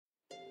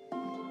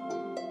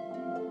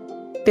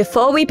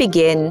Before we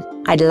begin,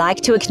 I'd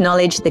like to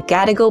acknowledge the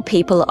Gadigal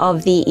people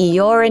of the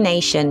Eora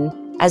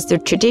Nation as the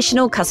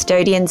traditional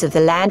custodians of the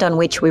land on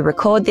which we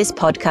record this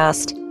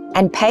podcast,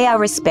 and pay our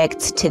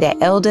respects to their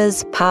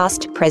elders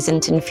past,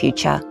 present and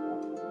future.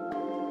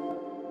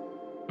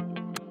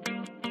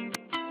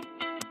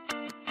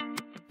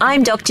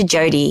 I'm Dr.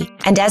 Jodie,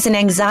 and as an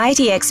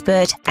anxiety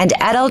expert and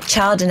adult,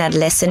 child and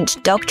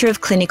adolescent doctor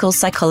of clinical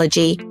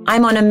psychology,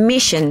 I'm on a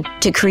mission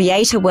to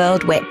create a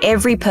world where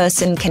every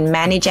person can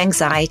manage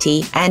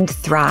anxiety and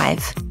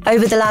thrive.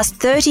 Over the last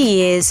 30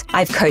 years,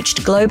 I've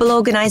coached global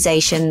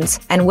organizations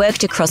and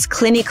worked across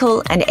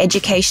clinical and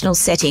educational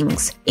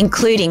settings,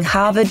 including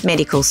Harvard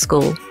Medical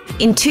School.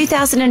 In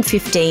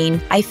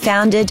 2015, I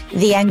founded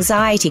the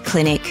Anxiety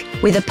Clinic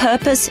with a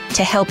purpose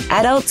to help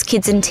adults,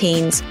 kids and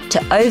teens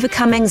to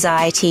overcome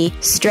anxiety,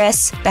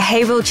 stress,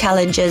 behavioral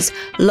challenges,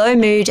 low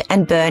mood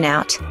and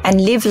burnout, and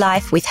live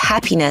life with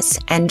happiness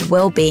and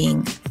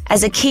well-being.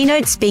 As a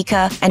keynote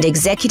speaker and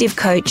executive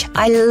coach,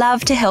 I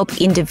love to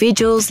help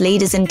individuals,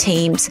 leaders and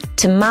teams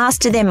to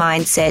master their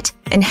mindset,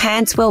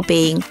 enhance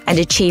well-being and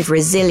achieve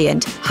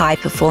resilient high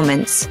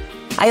performance.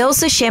 I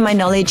also share my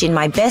knowledge in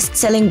my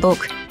best-selling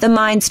book, The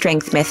Mind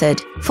Strength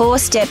Method, 4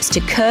 steps to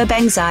curb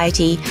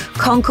anxiety,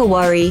 conquer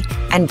worry,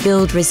 and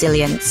build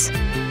resilience.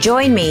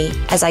 Join me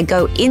as I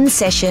go in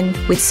session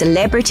with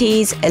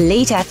celebrities,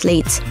 elite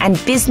athletes,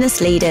 and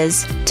business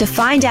leaders to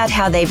find out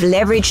how they've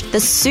leveraged the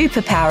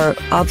superpower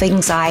of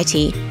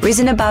anxiety,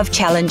 risen above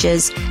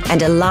challenges,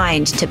 and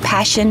aligned to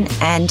passion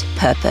and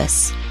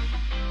purpose.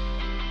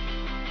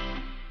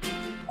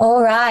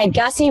 All right,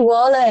 Gussie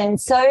Worland,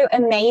 so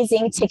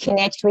amazing to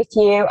connect with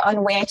you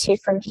on Where To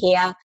From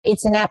Here.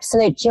 It's an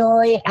absolute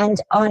joy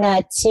and honor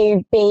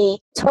to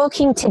be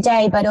talking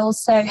today, but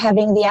also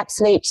having the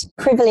absolute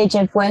privilege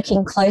of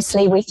working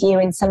closely with you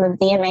in some of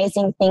the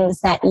amazing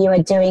things that you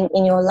are doing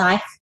in your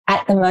life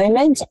at the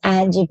moment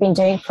and you've been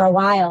doing for a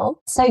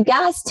while. So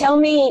Gus, tell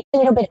me a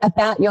little bit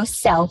about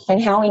yourself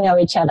and how we know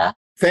each other.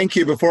 Thank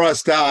you. Before I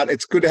start,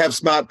 it's good to have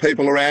smart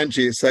people around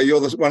you. So you're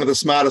one of the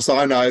smartest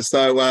I know.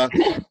 So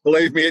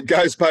believe me, it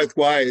goes both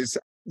ways.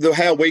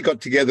 How we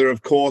got together,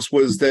 of course,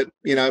 was that,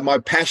 my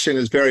passion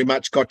is very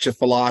much Gotcha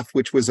for Life,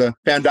 which was a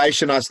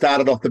foundation I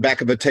started off the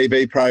back of a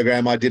TV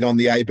program I did on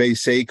the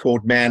ABC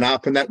called Man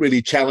Up. And that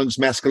really challenged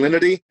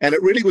masculinity. And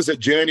it really was a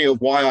journey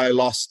of why I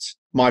lost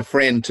my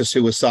friend to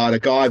suicide, a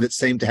guy that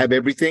seemed to have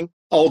everything.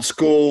 Old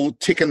school,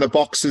 tick in the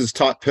boxes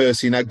type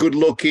person, good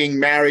looking,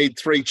 married,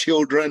 3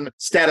 children,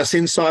 status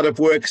inside of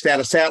work,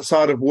 status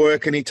outside of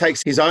work. And he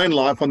takes his own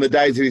life on the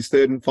day that his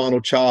 3rd and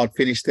final child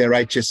finished their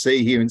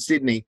HSC here in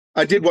Sydney.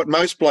 I did what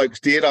most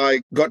blokes did.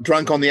 I got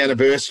drunk on the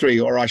anniversary,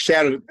 or I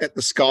shouted at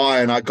the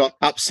sky and I got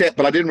upset,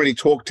 but I didn't really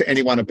talk to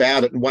anyone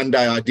about it. And one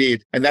day I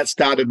did. And that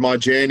started my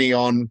journey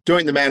on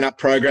doing the Man Up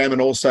program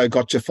and also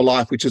Gotcha for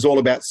Life, which is all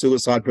about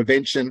suicide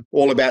prevention,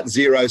 all about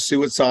zero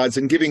suicides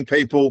and giving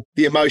people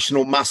the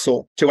emotional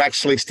muscle to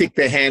actually stick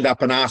their hand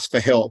up and ask for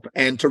help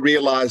and to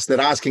realize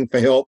that asking for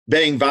help,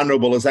 being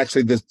vulnerable is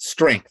actually the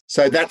strength.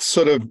 So that's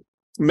sort of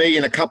me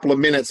in a couple of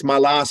minutes, my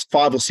last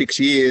 5 or 6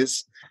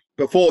 years.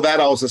 Before that,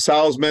 I was a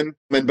salesman.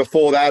 And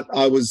before that,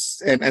 I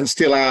was and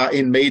still are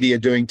in media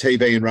doing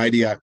TV and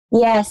radio.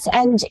 Yes.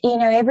 And,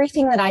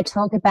 everything that I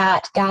talk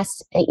about,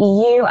 Gus,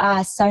 you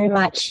are so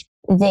much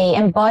the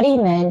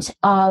embodiment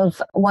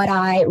of what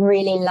I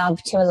really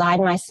love to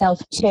align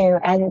myself to.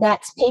 And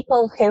that's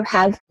people who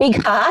have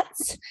big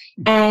hearts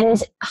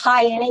and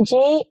high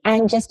energy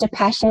and just a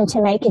passion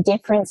to make a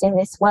difference in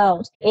this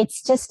world.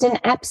 It's just an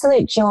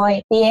absolute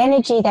joy, the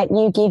energy that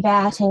you give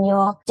out and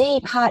your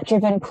deep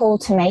heart-driven pull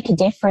to make a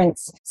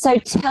difference. So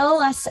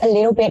tell us a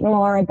little bit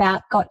more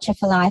about Gotcha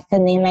for Life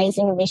and the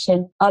amazing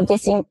mission of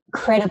this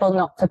incredible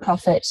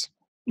not-for-profit.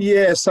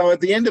 Yeah, so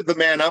at the end of the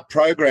Man Up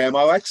program,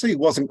 I actually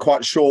wasn't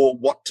quite sure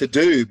what to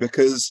do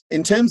because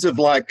in terms of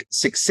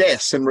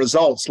success and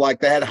results,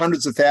 they had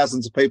hundreds of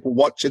thousands of people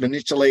watch it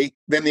initially.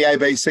 Then the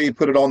ABC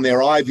put it on their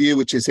iView,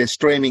 which is their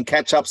streaming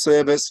catch-up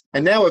service.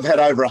 And now we've had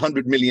over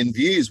 100 million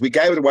views. We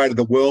gave it away to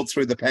the world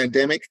through the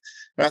pandemic.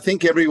 And I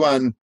think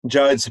everyone,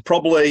 Jode's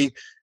probably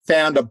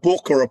found a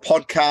book or a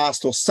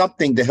podcast or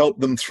something to help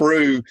them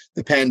through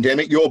the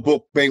pandemic, your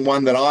book being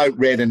one that I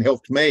read and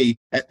helped me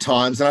at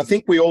times. And I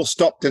think we all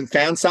stopped and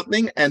found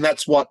something. And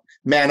that's what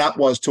Man Up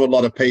was to a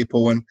lot of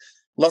people. And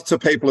lots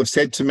of people have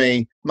said to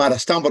me, mate, I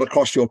stumbled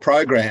across your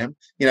program,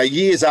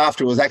 years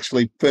after it was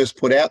actually first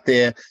put out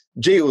there.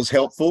 Gee, it was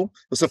helpful.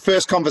 It was the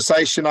first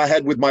conversation I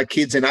had with my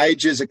kids in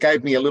ages. It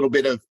gave me a little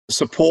bit of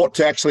support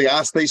to actually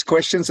ask these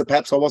questions that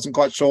perhaps I wasn't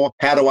quite sure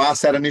how to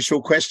ask that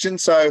initial question.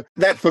 So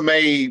that for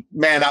me,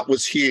 Man Up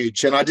was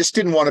huge. And I just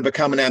didn't want to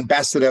become an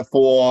ambassador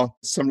for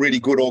some really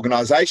good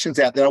organizations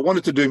out there. I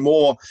wanted to do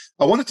more.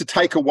 I wanted to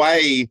take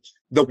away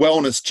the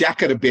wellness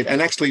jacket a bit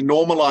and actually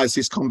normalize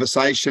this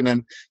conversation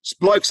and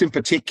blokes in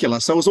particular.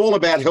 So it was all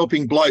about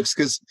helping blokes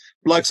because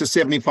blokes are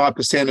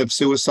 75% of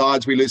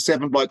suicides. We lose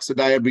 7 blokes a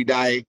day every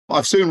day.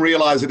 I've soon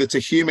realized that it's a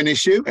human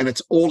issue and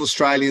it's all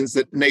Australians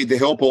that need the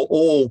help or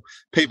all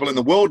people in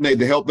the world need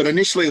the help. But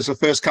initially, it was the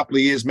first couple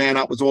of years, Man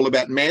Up was all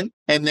about men.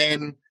 And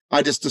then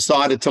I just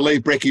decided to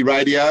leave Brekkie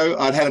Radio.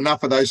 I'd had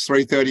enough of those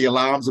 3:30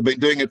 alarms. I've been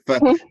doing it for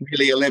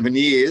nearly 11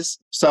 years.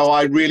 So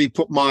I really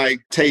put my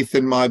teeth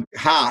and my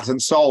heart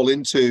and soul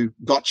into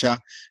Gotcha.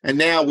 And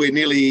now we're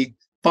nearly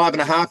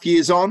 5.5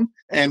 years on,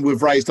 and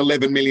we've raised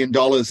 $11 million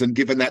and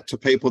given that to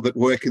people that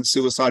work in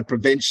suicide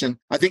prevention.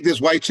 I think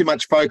there's way too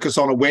much focus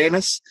on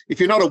awareness. If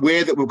you're not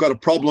aware that we've got a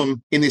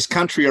problem in this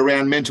country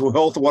around mental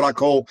health, or what I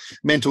call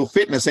mental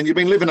fitness, and you've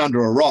been living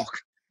under a rock.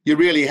 You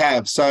really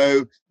have.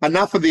 So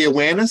enough of the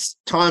awareness,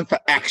 time for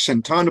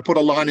action, time to put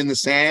a line in the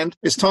sand.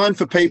 It's time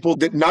for people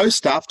that know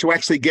stuff to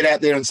actually get out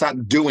there and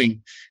start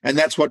doing. And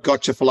that's what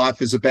Gotcha for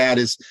Life is about,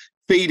 is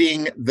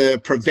feeding the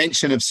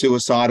prevention of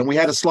suicide. And we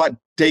had a slight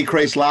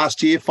decrease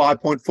last year,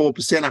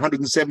 5.4%,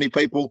 170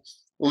 people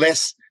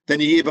less than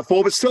the year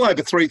before, but still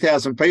over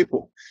 3,000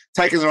 people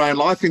taking their own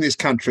life in this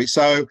country.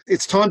 So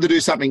it's time to do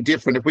something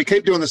different. If we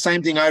keep doing the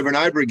same thing over and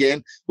over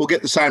again, we'll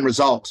get the same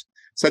result.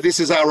 So this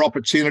is our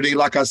opportunity,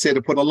 like I said,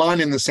 to put a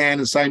line in the sand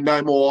and say,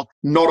 no more,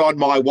 not on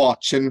my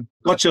watch. And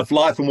Gotcha for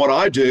Life and what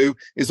I do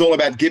is all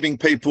about giving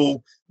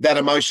people that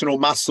emotional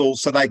muscle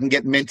so they can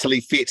get mentally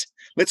fit.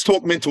 Let's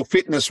talk mental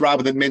fitness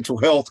rather than mental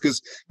health,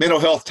 because mental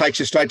health takes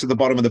you straight to the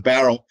bottom of the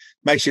barrel,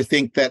 makes you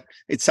think that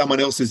it's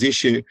someone else's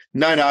issue.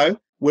 No.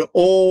 We're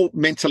all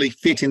mentally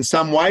fit in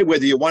some way,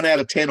 whether you're 1 out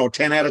of 10 or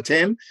 10 out of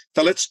 10.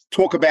 So let's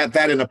talk about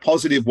that in a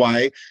positive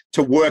way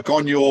to work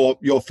on your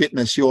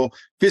fitness, your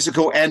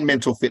physical and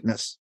mental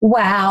fitness.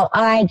 Wow,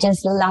 I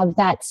just love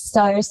that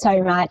so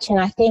much. And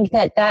I think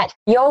that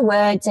your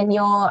words and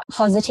your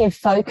positive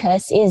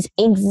focus is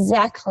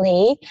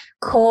exactly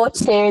core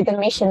to the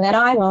mission that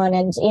I'm on.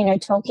 And,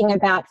 talking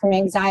about from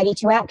anxiety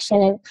to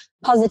action and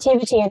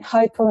positivity and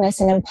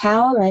hopefulness and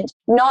empowerment,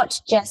 not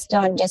just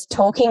on just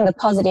talking the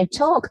positive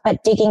talk,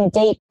 but digging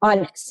deep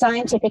on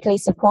scientifically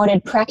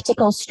supported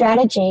practical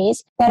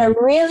strategies that are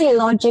really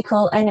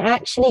logical and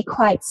actually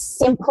quite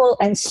simple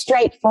and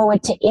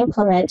straightforward to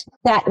implement,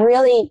 that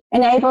really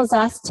enables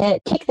us to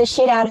kick the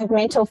shit out of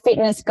mental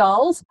fitness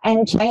goals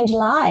and change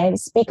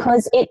lives,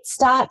 because it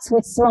starts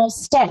with small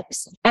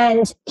steps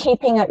and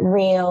keeping it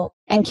real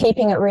and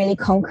keeping it really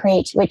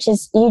concrete, which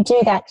is, you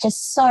do that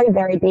just so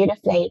very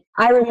beautifully.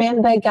 I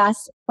remember,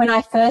 Gus, when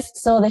I first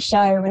saw the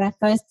show, when I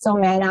first saw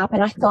Man Up,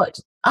 and I thought,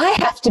 I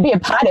have to be a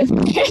part of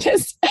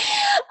this.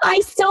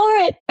 I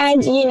saw it,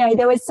 and,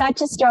 there was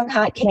such a strong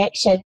heart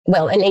connection.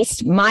 Well, at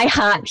least my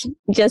heart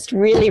just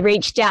really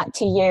reached out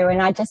to you,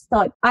 and I just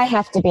thought, I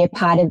have to be a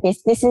part of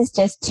this. This is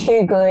just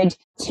too good,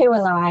 too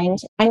aligned.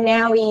 And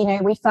now,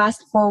 we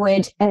fast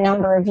forward a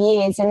number of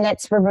years, and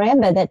let's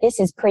remember that this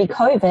is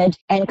pre-COVID,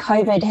 and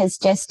COVID has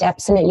just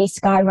absolutely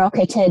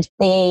skyrocketed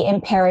the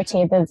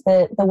imperative of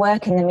the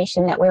work and the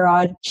mission that we're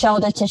on,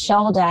 shoulder to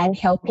shoulder, and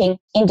helping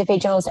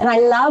individuals. And I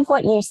love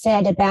what you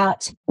said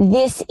about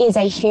this is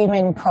a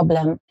human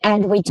problem,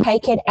 and we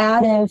take it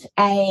out of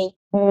a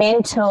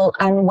mental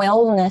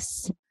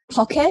unwellness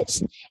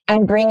pocket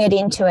and bring it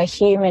into a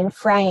human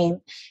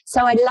frame.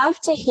 So I'd love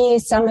to hear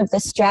some of the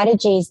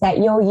strategies that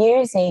you're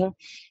using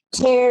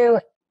to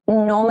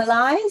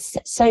normalize,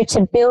 so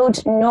to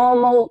build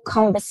normal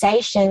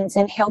conversations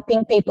and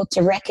helping people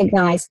to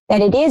recognize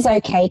that it is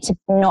okay to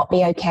not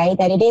be okay,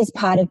 that it is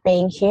part of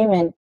being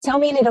human. Tell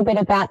me a little bit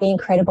about the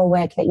incredible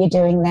work that you're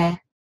doing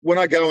there. When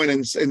I go in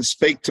and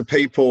speak to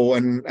people,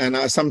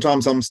 and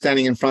sometimes I'm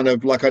standing in front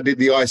of, like I did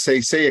the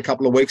ICC a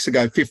couple of weeks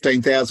ago,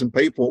 15,000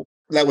 people.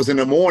 That was in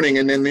the morning,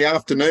 and in the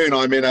afternoon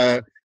I'm at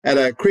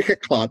a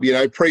cricket club,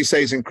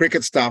 pre-season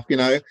cricket stuff,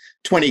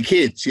 20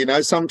 kids.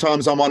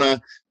 Sometimes I'm on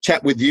a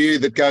chat with you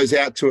that goes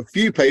out to a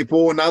few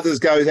people, and others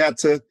goes out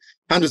to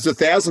hundreds of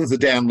thousands of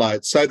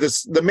downloads. So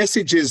the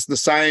message is the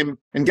same.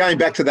 And going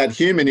back to that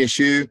human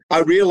issue,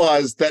 I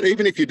realized that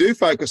even if you do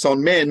focus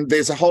on men,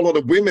 there's a whole lot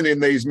of women in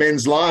these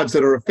men's lives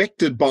that are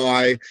affected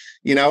by,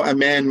 a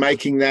man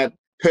making that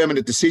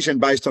permanent decision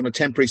based on a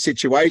temporary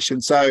situation.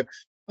 So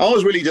I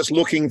was really just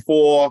looking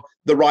for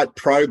the right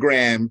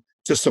program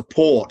to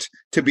support,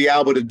 to be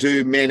able to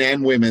do men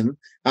and women,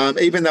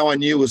 even though I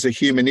knew it was a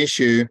human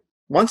issue.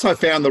 Once I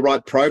found the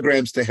right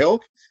programs to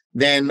help,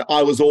 then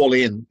I was all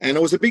in. And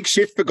it was a big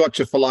shift for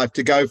Gotcha for Life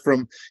to go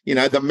from,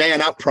 the Man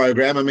Up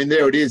program. I mean,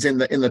 there it is in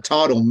the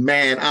title,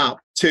 Man Up,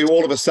 to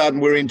all of a sudden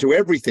we're into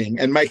everything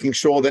and making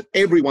sure that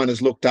everyone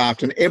is looked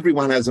after and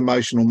everyone has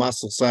emotional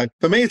muscle. So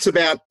for me, it's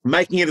about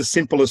making it as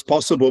simple as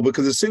possible,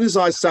 because as soon as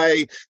I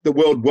say the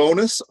word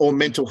wellness or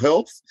mental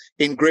health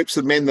in groups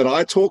of men that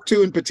I talk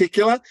to in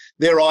particular,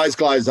 their eyes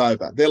glaze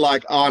over. They're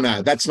like, oh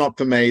no, that's not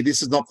for me.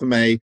 This is not for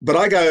me. But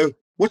I go,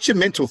 what's your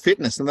mental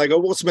fitness? And they go,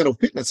 what's mental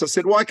fitness? I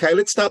said, well, okay,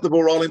 let's start the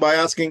ball rolling by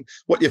asking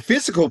what your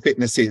physical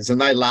fitness is. And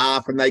they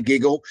laugh and they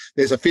giggle.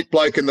 There's a fit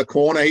bloke in the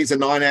corner. He's a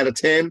 9 out of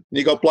 10. And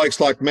you got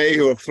blokes like me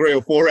who are 3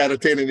 or 4 out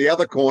of 10 in the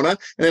other corner, and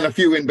then a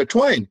few in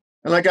between.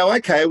 And I go,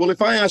 okay, well,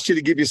 if I asked you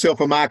to give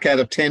yourself a mark out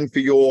of 10 for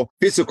your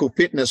physical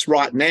fitness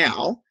right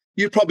now,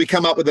 you'd probably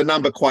come up with a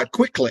number quite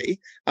quickly.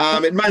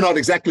 It may not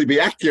exactly be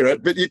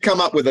accurate, but you'd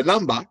come up with a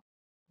number.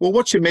 Well,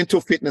 what's your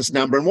mental fitness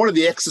number, and what are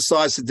the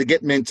exercises to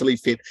get mentally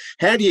fit?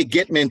 How do you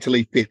get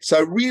mentally fit?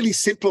 So really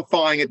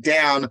simplifying it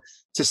down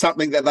to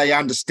something that they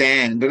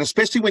understand. And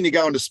especially when you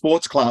go into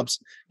sports clubs,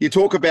 you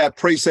talk about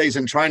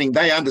pre-season training,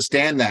 they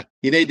understand that.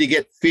 You need to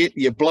get fit,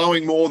 you're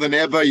blowing more than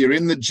ever, you're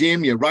in the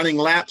gym, you're running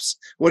laps,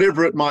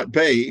 whatever it might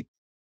be.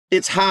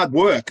 It's hard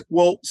work.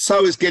 Well,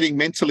 so is getting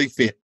mentally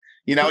fit,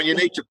 and you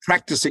need to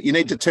practice it. You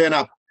need to turn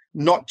up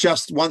not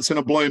just once in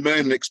a blue moon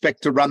and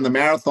expect to run the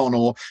marathon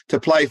or to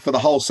play for the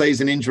whole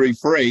season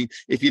injury-free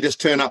if you just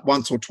turn up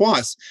once or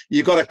twice.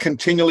 You've got to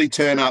continually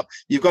turn up.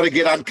 You've got to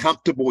get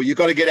uncomfortable. You've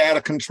got to get out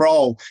of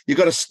control. You've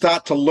got to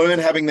start to learn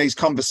having these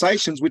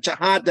conversations, which are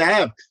hard to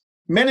have.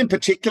 Men in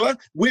particular,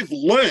 we've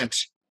learnt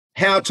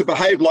how to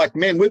behave like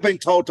men. We've been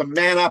told to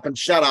man up and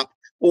shut up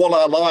all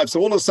our lives. So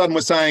all of a sudden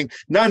we're saying,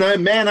 no,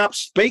 man up,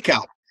 speak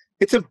up.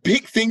 It's a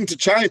big thing to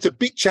change. It's a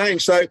big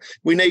change. So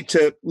we need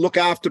to look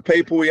after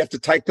people. We have to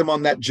take them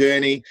on that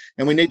journey,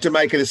 and we need to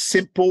make it as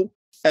simple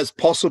as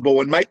possible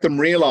and make them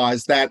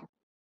realize that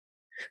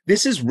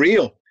this is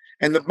real.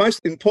 And the most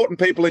important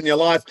people in your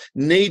life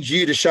need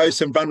you to show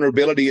some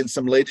vulnerability and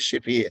some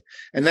leadership here.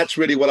 And that's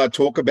really what I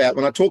talk about.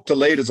 When I talk to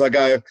leaders, I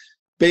go,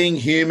 being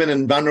human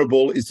and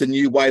vulnerable is the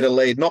new way to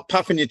lead, not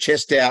puffing your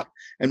chest out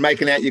and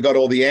making out you got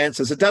all the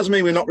answers. It doesn't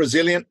mean we're not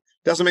resilient.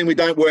 Doesn't mean we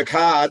don't work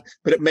hard,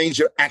 but it means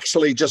you're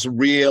actually just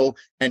real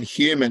and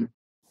human.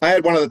 I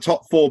had one of the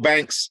top 4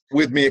 banks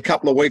with me a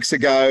couple of weeks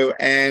ago,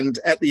 and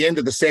at the end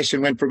of the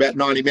session, went for about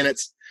 90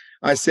 minutes,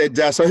 I said,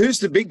 so who's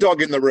the big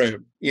dog in the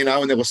room?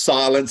 And there was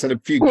silence and a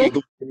few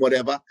giggles and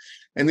whatever.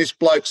 And this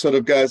bloke sort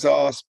of goes,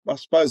 oh, I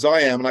suppose I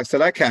am. And I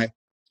said, okay,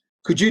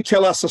 could you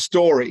tell us a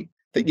story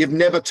that you've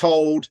never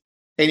told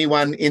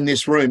anyone in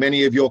this room,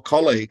 any of your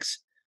colleagues?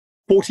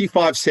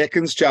 45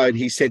 seconds, Jode,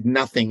 he said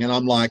nothing. And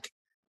I'm like,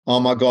 oh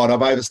my God,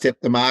 I've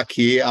overstepped the mark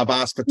here. I've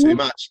asked for too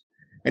much.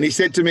 And he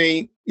said to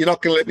me, you're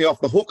not going to let me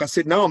off the hook? I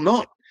said, no, I'm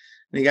not.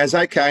 And he goes,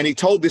 okay. And he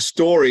told this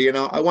story, and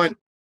I won't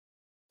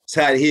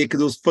say it here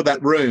because it was for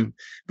that room.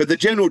 But the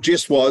general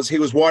gist was he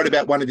was worried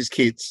about one of his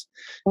kids.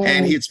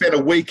 And he'd spent a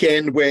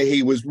weekend where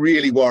he was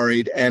really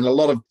worried and a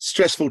lot of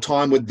stressful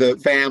time with the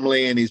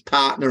family and his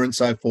partner and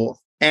so forth.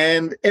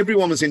 And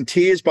everyone was in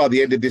tears by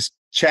the end of this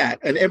chat,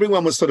 and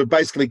everyone was sort of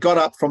basically got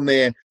up from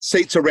their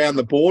seats around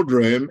the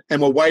boardroom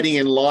and were waiting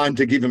in line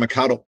to give him a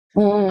cuddle.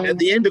 At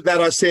the end of that,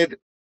 I said,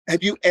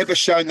 have you ever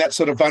shown that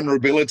sort of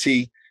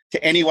vulnerability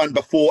to anyone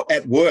before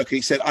at work?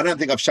 He said, I don't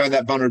think I've shown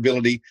that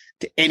vulnerability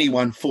to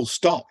anyone, full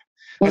stop.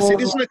 I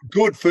said, isn't it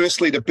good,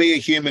 firstly, to be a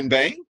human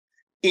being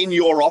in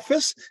your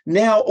office?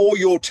 Now all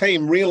your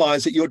team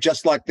realize that you're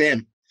just like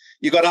them.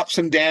 You got ups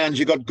and downs,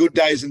 you got good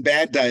days and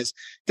bad days.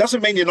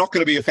 Doesn't mean you're not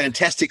going to be a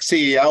fantastic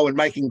CEO and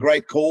making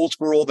great calls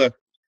for all the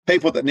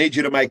people that need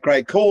you to make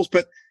great calls,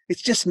 but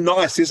it's just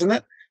nice, isn't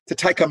it, to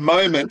take a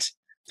moment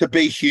to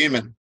be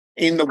human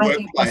in the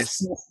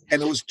workplace.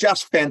 And it was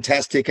just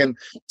fantastic. And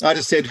I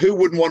just said, who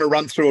wouldn't want to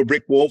run through a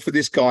brick wall for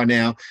this guy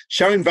now?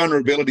 Showing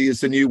vulnerability is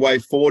the new way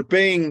forward.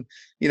 Being,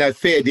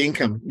 fair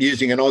dinkum,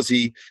 using an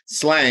Aussie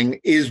slang,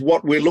 is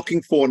what we're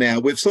looking for now.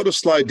 We've sort of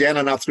slowed down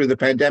enough through the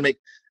pandemic.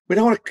 We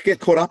don't want to get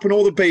caught up in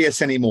all the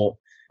BS anymore.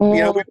 We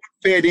want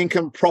fair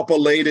income, proper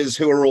leaders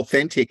who are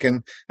authentic.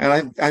 And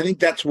I think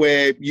that's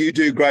where you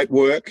do great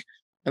work.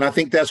 And I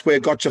think that's where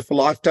Gotcha for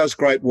Life does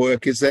great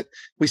work, is that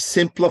we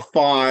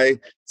simplify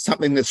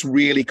something that's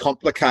really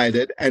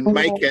complicated and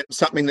make it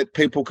something that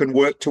people can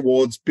work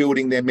towards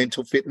building their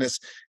mental fitness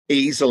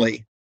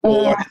easily,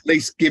 or at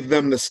least give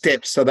them the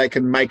steps so they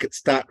can make it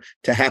start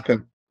to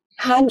happen.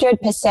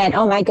 100%.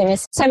 Oh my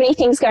goodness. So many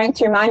things going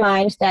through my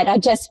mind that I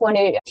just want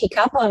to pick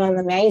up on the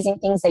amazing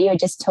things that you're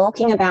just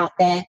talking about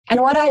there.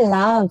 And what I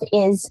love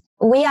is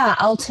we are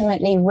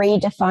ultimately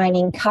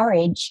redefining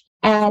courage,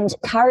 and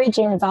courage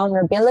in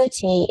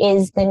vulnerability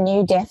is the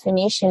new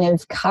definition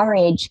of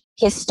courage.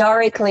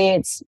 Historically,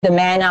 it's the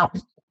man up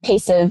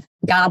piece of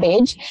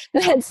garbage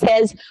that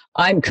says,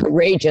 I'm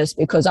courageous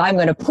because I'm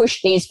going to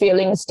push these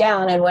feelings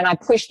down. And when I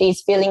push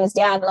these feelings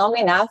down long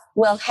enough,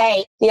 well,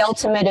 hey, the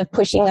ultimate of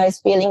pushing those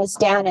feelings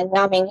down and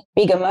numbing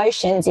big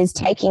emotions is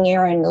taking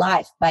your own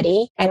life,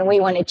 buddy. And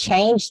we want to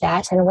change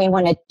that. And we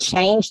want to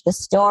change the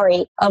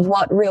story of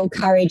what real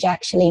courage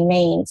actually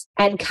means.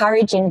 And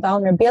courage in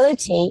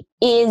vulnerability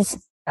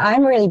is,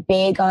 I'm really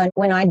big on,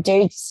 when I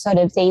do sort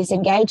of these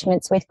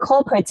engagements with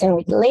corporates and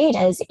with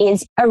leaders,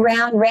 is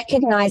around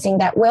recognizing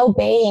that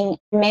well-being,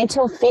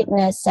 mental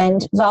fitness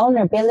and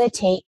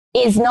vulnerability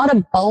is not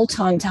a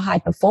bolt-on to high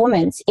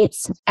performance.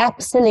 It's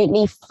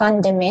absolutely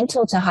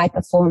fundamental to high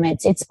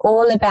performance. It's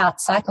all about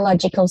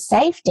psychological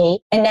safety,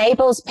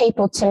 enables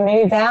people to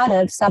move out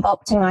of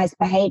suboptimized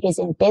behaviors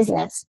in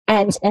business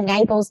and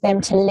enables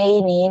them to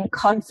lean in,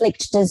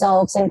 conflict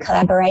dissolves and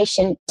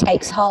collaboration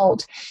takes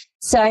hold.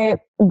 So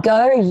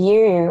go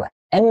you.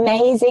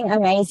 Amazing,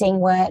 amazing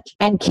work,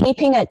 and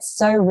keeping it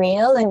so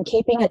real and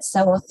keeping it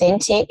so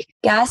authentic.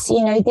 Gus,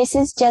 this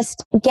is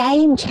just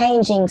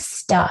game-changing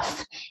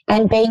stuff,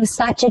 and being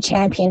such a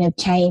champion of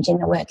change in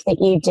the work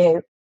that you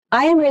do.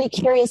 I am really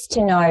curious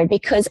to know,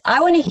 because I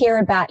want to hear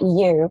about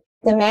you,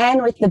 the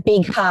man with the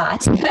big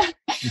heart.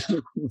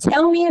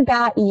 Tell me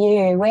about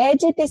you. Where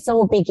did this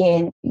all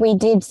begin? We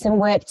did some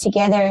work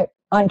together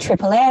on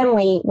Triple M,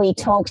 we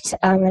talked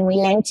and we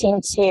lent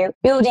into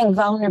building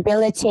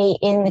vulnerability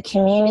in the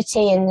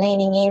community and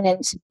leaning in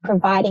and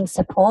providing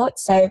support.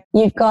 So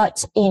you've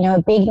got,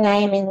 a big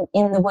name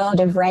in the world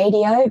of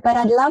radio, but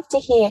I'd love to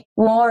hear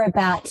more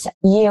about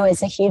you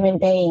as a human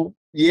being.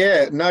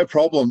 Yeah, no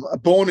problem.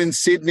 Born in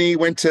Sydney,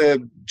 went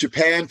to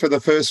Japan for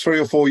the first 3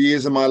 or 4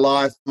 years of my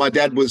life. My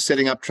dad was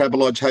setting up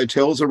Travelodge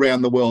hotels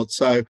around the world.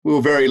 So we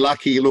were very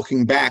lucky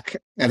looking back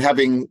at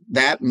having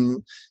that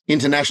and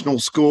international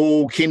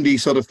school, kindy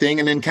sort of thing,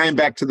 and then came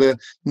back to the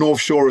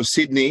North Shore of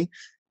Sydney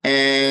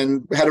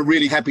and had a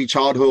really happy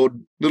childhood,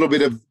 a little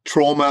bit of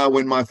trauma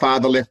when my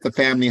father left the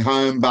family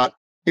home, but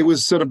it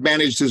was sort of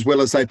managed as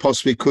well as they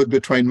possibly could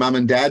between mum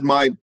and dad.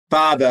 My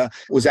father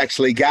was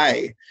actually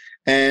gay.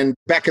 And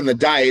back in the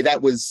day,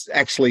 that was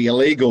actually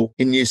illegal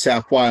in New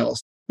South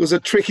Wales. It was a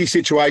tricky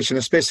situation,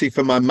 especially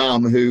for my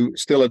mum, who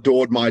still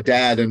adored my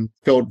dad and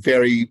felt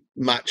very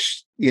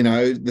much,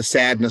 the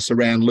sadness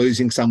around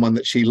losing someone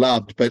that she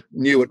loved, but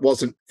knew it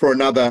wasn't for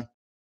another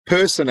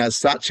person as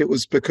such. It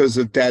was because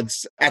of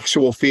dad's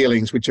actual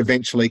feelings, which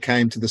eventually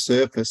came to the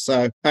surface.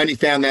 So I only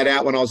found that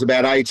out when I was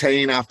about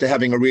 18 after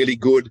having a really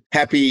good,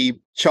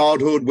 happy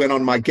childhood. Went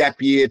on my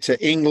gap year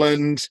to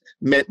England,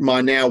 met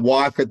my now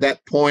wife at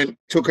that point.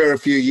 Took her a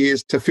few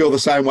years to feel the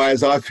same way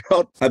as I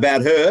felt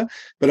about her,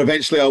 but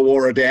eventually I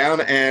wore her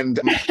down and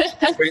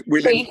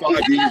we lived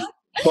 5 years.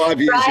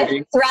 5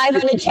 years. Thrive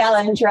on a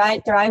challenge,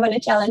 right? Thrive on a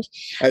challenge.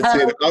 That's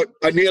it.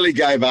 I nearly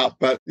gave up,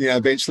 but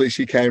eventually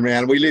she came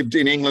around. We lived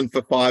in England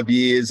for 5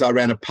 years. I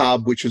ran a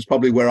pub, which was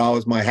probably where I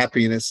was my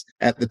happiness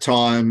at the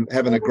time,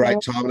 having a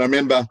great time. And I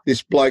remember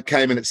this bloke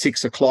came in at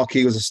 6 o'clock.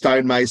 He was a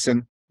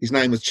stonemason. His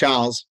name was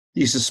Charles.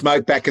 He used to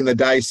smoke back in the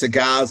day,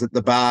 cigars at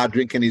the bar,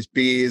 drinking his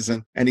beers.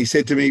 And he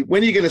said to me,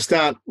 when are you going to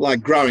start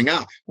growing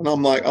up? And I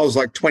was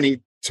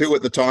 22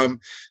 at the time,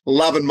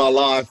 loving my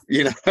life,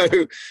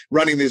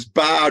 running this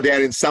bar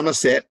down in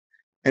Somerset.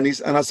 And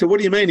I said, what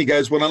do you mean? He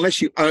goes, well, unless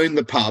you own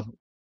the pub,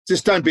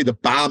 just don't be the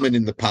barman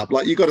in the pub.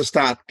 You got to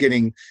start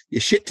getting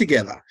your shit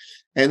together.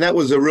 And that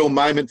was a real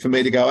moment for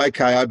me to go,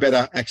 okay, I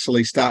better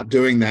actually start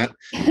doing that.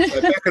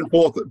 So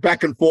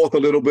back and forth a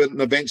little bit, and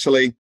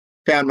eventually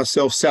found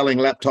myself selling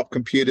laptop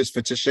computers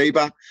for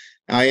Toshiba.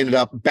 I ended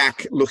up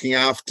back looking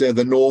after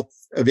the north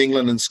of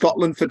England and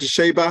Scotland for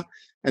Toshiba.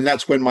 And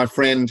that's when my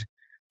friend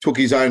took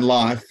his own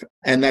life.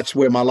 And that's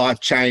where my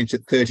life changed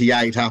at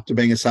 38 after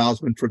being a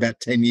salesman for about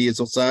 10 years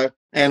or so.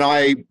 And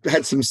I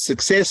had some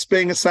success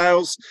being a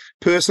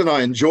salesperson.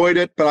 I enjoyed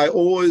it, but I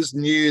always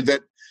knew that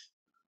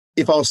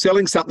if I was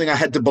selling something, I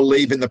had to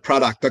believe in the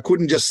product. I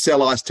couldn't just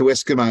sell ice to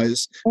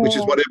Eskimos, which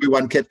is what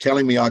everyone kept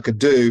telling me I could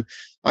do.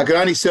 I could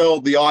only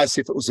sell the ice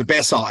if it was the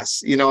best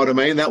ice. You know what I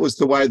mean? That was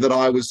the way that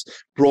I was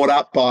brought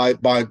up by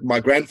my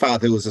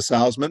grandfather, who was a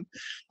salesman.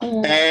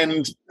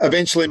 And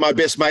eventually my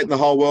best mate in the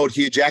whole world,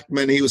 Hugh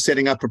Jackman, he was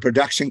setting up a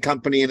production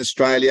company in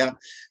Australia.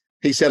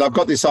 He said, I've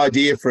got this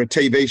idea for a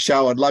TV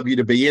show. I'd love you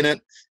to be in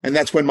it. And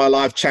that's when my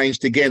life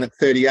changed again at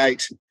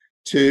 38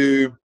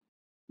 to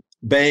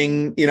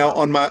being,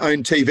 on my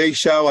own TV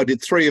show. I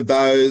did 3 of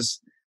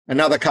those,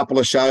 another couple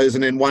of shows.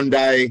 And then one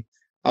day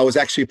I was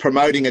actually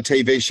promoting a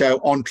TV show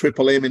on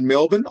Triple M in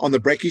Melbourne on the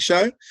Brecky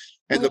Show.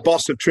 And the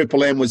boss of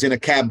Triple M was in a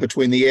cab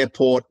between the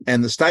airport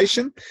and the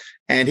station.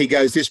 And he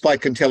goes, this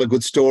bloke can tell a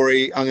good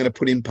story. I'm going to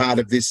put him part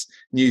of this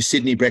new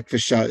Sydney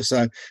breakfast show.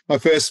 So my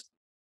first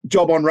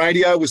job on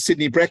radio was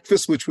Sydney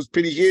Breakfast, which was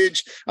pretty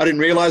huge. I didn't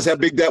realise how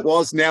big that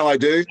was. Now I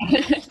do.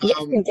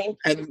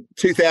 And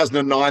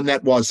 2009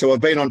 that was. So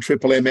I've been on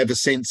Triple M ever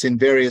since in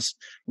various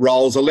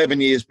roles,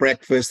 11 years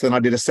breakfast. Then I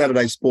did a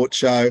Saturday sports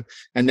show.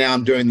 And now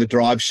I'm doing the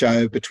drive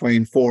show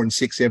between 4 and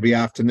 6 every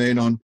afternoon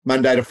on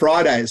Monday to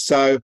Fridays.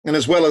 So, and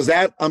as well as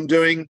that, I'm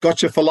doing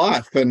Gotcha for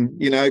Life. And,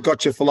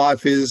 Gotcha for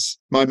Life is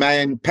my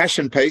main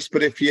passion piece.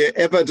 But if you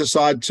ever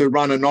decide to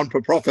run a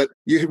non-for-profit,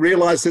 you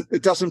realise that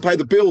it doesn't pay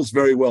the bills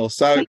very well.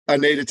 So I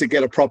needed to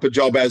get a proper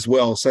job as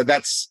well. So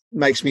that's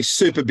makes me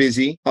super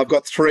busy. I've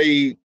got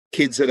 3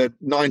 kids that are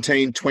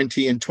 19,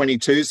 20 and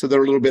 22. So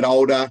they're a little bit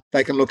older.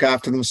 They can look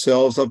after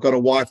themselves. I've got a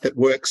wife that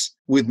works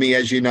with me,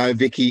 as you know,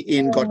 Vicky,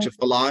 in Gotcha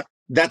for Life.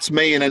 That's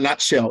me in a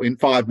nutshell in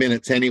 5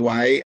 minutes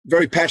anyway.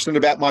 Very passionate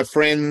about my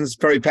friends,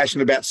 very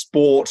passionate about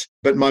sport,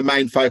 but my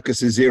main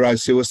focus is zero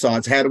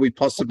suicides. How do we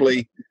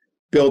possibly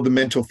build the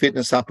mental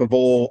fitness up of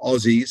all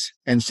Aussies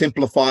and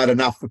simplify it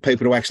enough for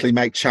people to actually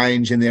make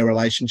change in their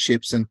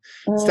relationships and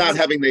start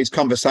having these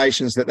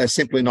conversations that they're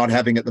simply not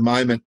having at the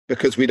moment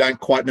because we don't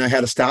quite know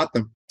how to start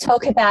them.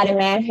 Talk about a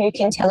man who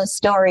can tell a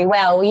story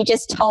well. You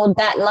just told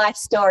that life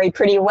story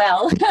pretty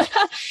well.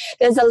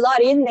 There's a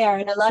lot in there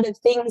and a lot of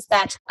things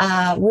that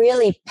are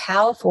really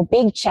powerful,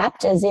 big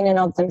chapters in and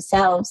of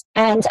themselves.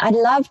 And I'd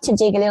love to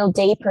dig a little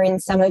deeper in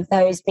some of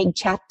those big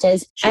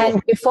chapters. Sure.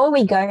 And before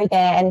we go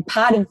there, and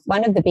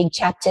one of the big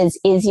chapters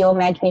is your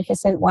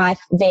magnificent wife,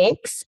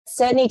 Vix.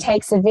 Certainly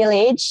takes a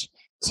village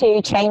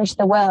to change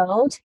the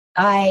world.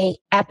 I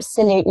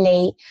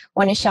absolutely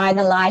want to shine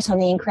the light on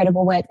the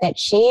incredible work that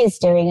she is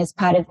doing as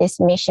part of this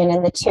mission,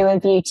 and the two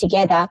of you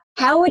together.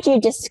 How would you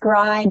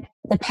describe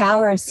the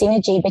power of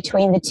synergy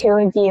between the two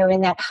of you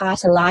in that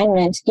heart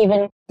alignment,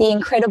 given the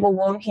incredible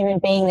warm human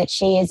being that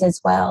she is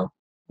as well?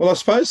 Well, I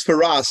suppose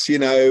for us,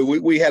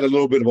 we had a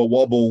little bit of a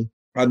wobble,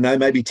 I don't know,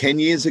 maybe 10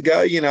 years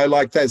ago,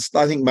 I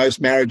think most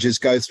marriages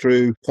go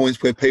through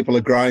points where people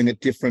are growing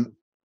at different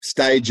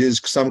stages,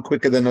 some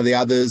quicker than the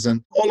others.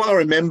 And all I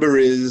remember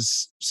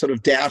is sort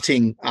of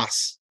doubting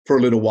us for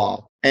a little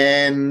while.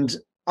 And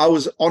I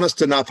was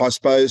honest enough, I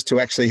suppose, to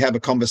actually have a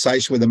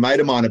conversation with a mate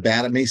of mine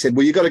about it. And he said,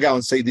 well, you got to go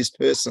and see this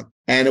person.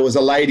 And it was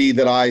a lady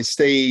that I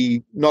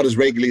see not as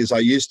regularly as I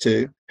used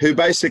to, who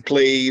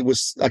basically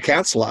was a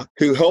counsellor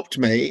who helped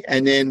me.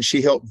 And then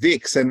she helped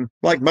Vix. And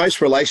like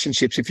most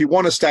relationships, if you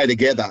want to stay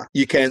together,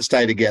 you can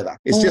stay together.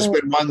 It's just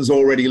when one's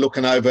already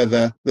looking over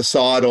the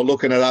side or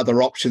looking at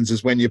other options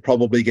is when you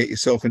probably get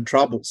yourself in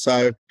trouble.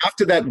 So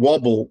after that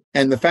wobble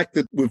and the fact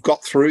that we've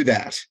got through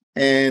that,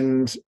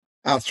 and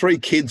our 3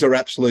 kids are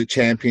absolute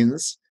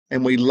champions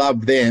and we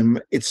love them,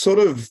 it's sort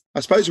of, I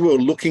suppose we were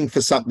looking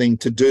for something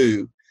to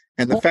do.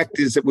 And the fact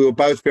is that we were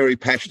both very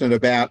passionate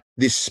about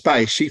this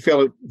space. She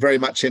fell very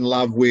much in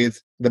love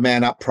with the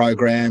Man Up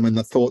program and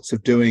the thoughts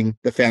of doing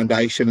the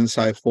foundation and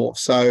so forth.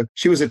 So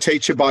she was a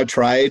teacher by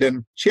trade,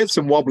 and she had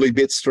some wobbly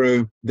bits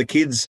through the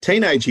kids'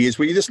 teenage years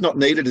where you're just not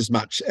needed as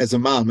much as a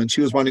mum. And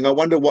she was wondering, I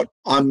wonder what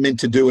I'm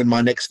meant to do in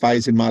my next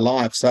phase in my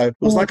life. So it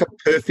was like a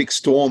perfect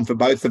storm for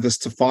both of us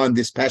to find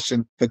this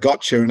passion for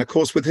Gotcha. And of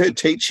course, with her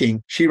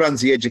teaching, she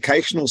runs the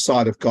educational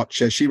side of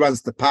Gotcha. She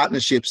runs the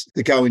partnerships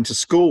that go into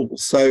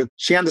schools. So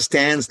she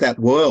understands that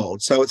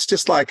world. So it's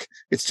just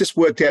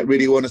worked out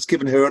really well, and it's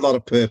given her a lot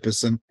of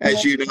purpose. And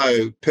as you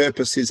know,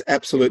 purpose is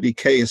absolutely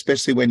key,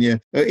 especially when you're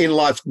in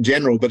life in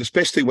general, but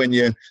especially when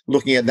you're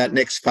looking at that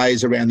next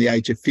phase around the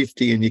age of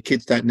 50 and your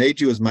kids don't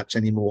need you as much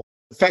anymore.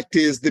 The fact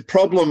is, the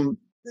problem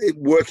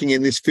working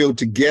in this field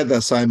together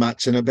so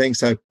much and being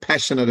so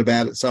passionate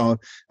about it, so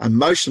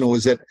emotional,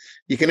 is that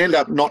you can end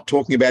up not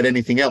talking about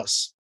anything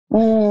else.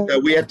 So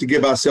we have to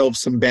give ourselves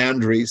some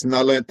boundaries. And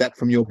I learnt that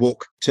from your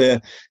book, to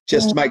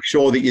just make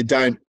sure that you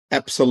don't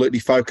absolutely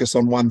focus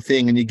on one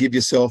thing, and you give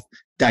yourself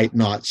date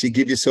nights. You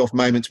give yourself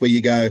moments where you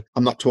go,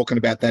 I'm not talking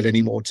about that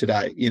anymore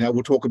today.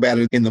 We'll talk about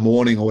it in the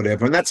morning or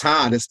whatever. And that's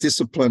hard. It's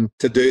discipline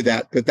to do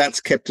that, but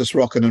that's kept us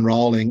rocking and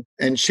rolling.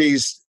 And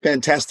she's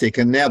fantastic.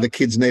 And now the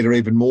kids need her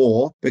even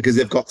more because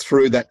they've got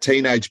through that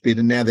teenage bit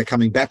and now they're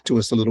coming back to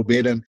us a little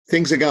bit and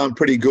things are going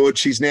pretty good.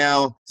 She's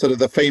now sort of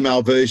the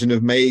female version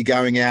of me,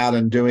 going out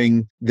and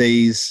doing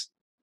these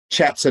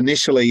chats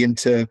initially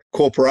into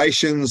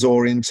corporations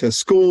or into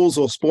schools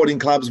or sporting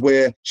clubs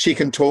where she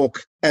can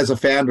talk as a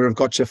founder of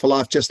Gotcha for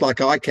Life just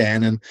like I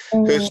can. And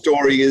her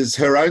story is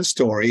her own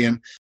story, and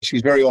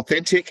she's very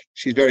authentic.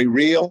 She's very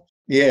real.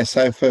 Yeah,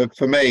 so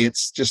for me,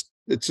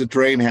 it's a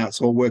dream how it's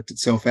all worked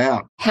itself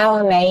out.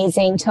 How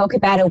amazing. Talk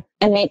about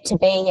a meant to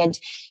be and,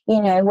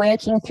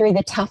 working through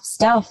the tough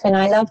stuff. And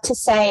I love to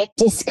say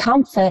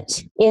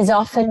discomfort is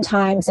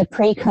oftentimes a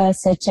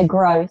precursor to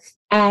growth.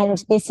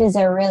 And this is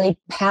a really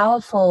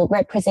powerful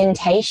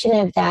representation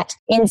of that.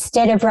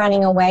 Instead of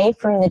running away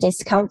from the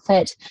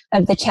discomfort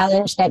of the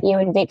challenge that you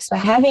and Vix were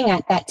having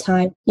at that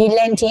time, you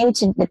leant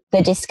into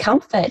the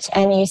discomfort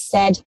and you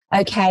said,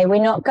 okay,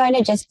 we're not going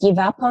to just give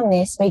up on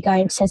this. We're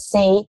going to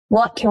see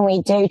what can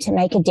we do to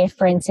make a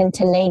difference and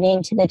to lean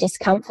into the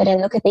discomfort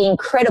and look at the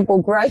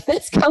incredible growth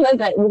that's come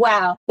of it.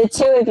 Wow. The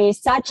two of you,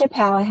 such a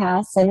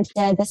powerhouse, and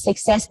the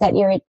success that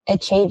you're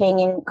achieving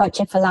in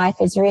Gotcha for Life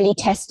is really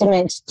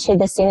testament to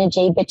the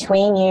synergy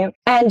between you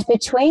and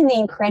between the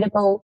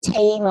incredible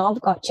team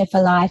of Gotcha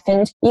for Life.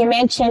 And you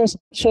mentioned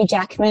Hugh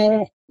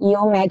Jackman,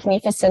 your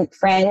magnificent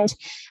friend,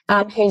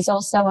 who's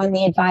also on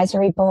the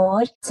advisory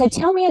board. So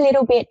tell me a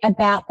little bit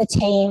about the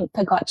team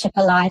for Gotcha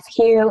for Life,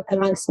 Hugh,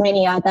 amongst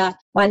many other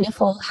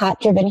wonderful,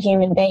 heart-driven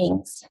human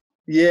beings.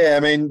 Yeah, I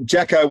mean,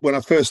 Jacko, when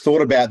I first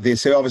thought about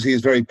this, he obviously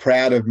is very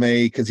proud of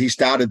me because he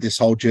started this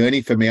whole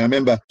journey for me. I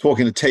remember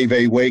talking to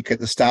TV Week at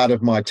the start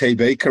of my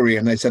TV career,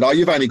 and they said, oh,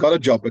 you've only got a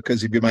job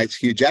because of your mate's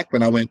Hugh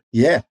Jackman. I went,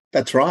 yeah,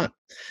 that's right.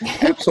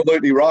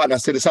 Absolutely right. And I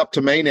said, it's up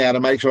to me now to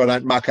make sure I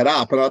don't muck it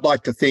up. And I'd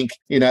like to think,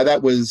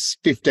 that was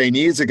 15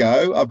 years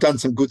ago. I've done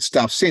some good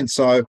stuff since.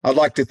 So I'd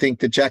like to think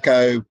that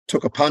Jacko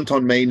took a punt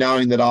on me,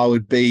 knowing that I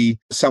would be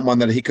someone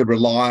that he could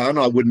rely on.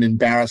 I wouldn't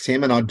embarrass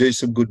him and I'd do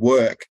some good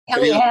work.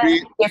 Hell yeah.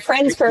 You're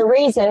friends for a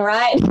reason,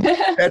 right?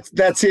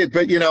 That's it.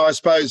 But, I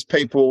suppose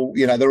people,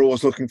 they're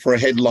always looking for a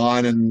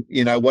headline and,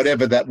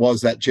 whatever that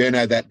was, that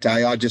journo that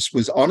day, I just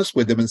was honest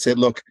with them and said,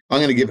 look, I'm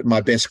going to give it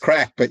my best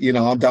crack, but,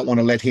 I don't want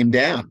to let him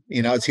down.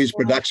 It's his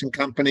production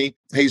company.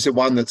 He's the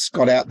one that's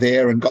got out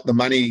there and got the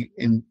money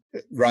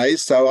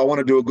raised. So I want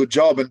to do a good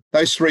job. And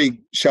those 3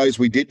 shows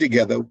we did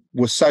together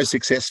were so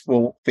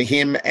successful for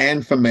him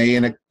and for me.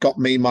 And it got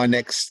me my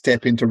next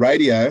step into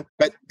radio.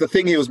 But the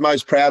thing he was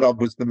most proud of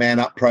was the Man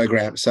Up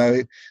program.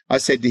 So I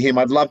said to him,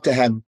 I'd love to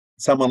have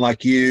someone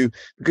like you,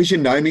 because you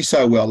know me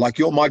so well, like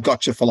you're my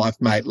gotcha for life,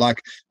 mate.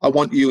 Like I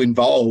want you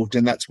involved,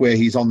 and that's where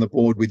he's on the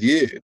board with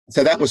you.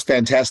 So that was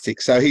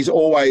fantastic. So he's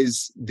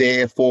always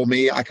there for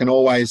me. I can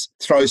always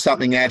throw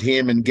something at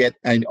him and get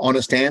an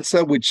honest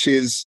answer, which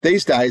is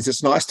these days,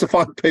 it's nice to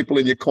find people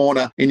in your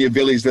corner, in your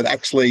village that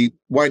actually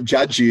won't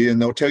judge you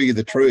and they'll tell you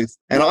the truth.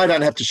 And I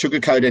don't have to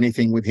sugarcoat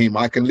anything with him.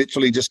 I can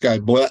literally just go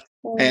blah,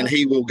 and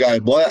he will go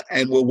blah,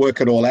 and we'll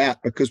work it all out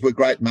because we're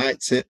great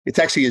mates. It's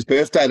actually his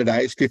birthday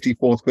today, his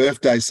 54th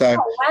birthday. So,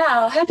 oh,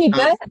 wow, happy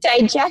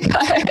birthday, Jacko.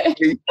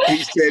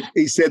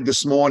 he said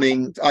this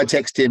morning, I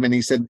texted him and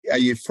he said, are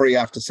you free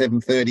after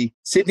 7:30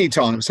 Sydney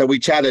time? So we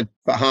chatted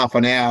for half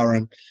an hour,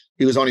 and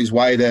he was on his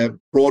way to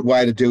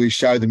Broadway to do his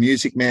show, The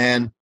Music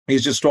Man.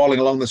 He's just strolling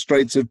along the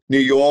streets of New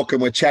York,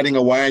 and we're chatting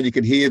away, and you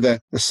could hear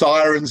the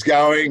sirens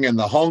going and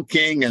the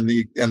honking and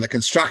the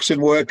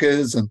construction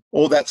workers and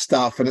all that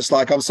stuff. And it's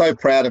like, I'm so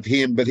proud of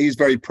him, but he's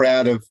very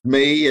proud of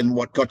me and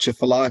what Gotcha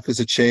for Life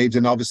has achieved,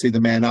 and obviously the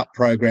Man Up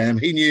program.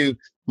 He knew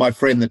my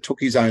friend that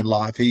took his own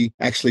life. He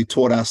actually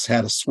taught us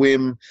how to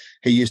swim.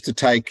 He used to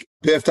take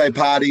birthday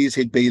parties.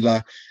 He'd be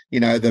like,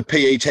 the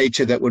PE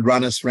teacher that would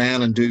run us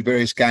around and do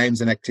various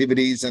games and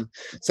activities. And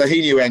so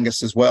he knew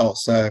Angus as well.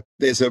 So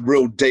there's a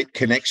real deep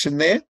connection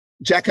there.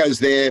 Jacko's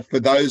there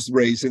for those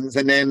reasons.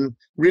 And then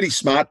really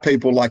smart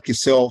people like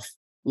yourself,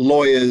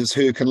 lawyers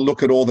who can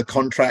look at all the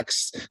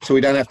contracts, so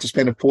we don't have to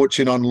spend a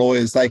fortune on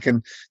lawyers. They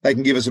can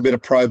give us a bit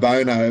of pro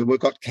bono. We've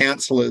got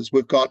counsellors,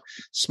 we've got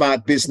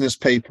smart business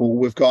people,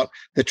 we've got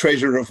the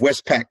treasurer of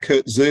Westpac,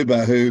 Kurt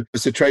Zuber, who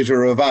was the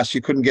treasurer of us.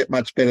 You couldn't get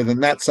much better than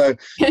that. So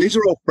these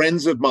are all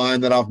friends of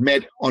mine that I've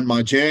met on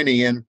my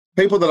journey, and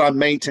people that I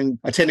meet, and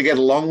I tend to get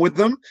along with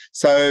them.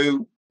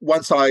 So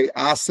once I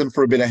ask them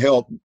for a bit of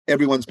help,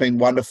 everyone's been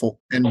wonderful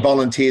and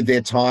volunteered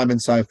their time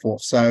and so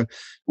forth. So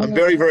I'm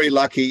very, very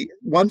lucky.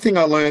 One thing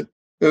I learned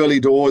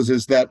early doors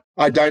is that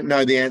I don't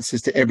know the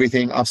answers to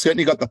everything. I've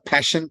certainly got the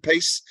passion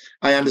piece.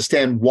 I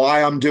understand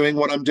why I'm doing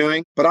what I'm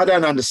doing, but I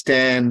don't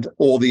understand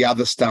all the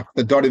other stuff,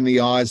 the dotting the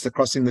I's, the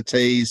crossing the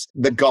T's,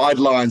 the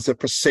guidelines, the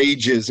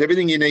procedures,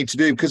 everything you need to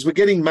do, because we're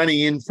getting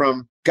money in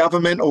from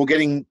government or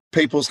getting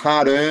people's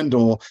hard-earned,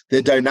 or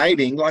they're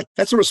donating. Like,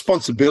 that's a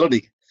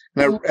responsibility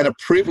and a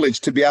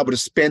privilege to be able to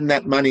spend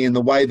that money in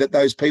the way that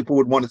those people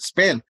would want it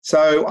spent.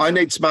 So I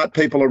need smart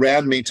people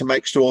around me to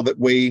make sure that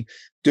we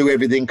do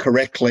everything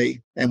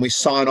correctly and we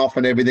sign off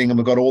on everything and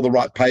we've got all the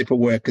right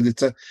paperwork, because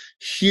it's a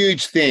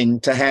huge thing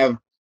to have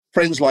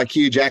friends like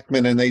Hugh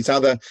Jackman and these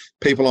other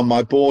people on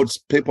my boards,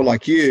 people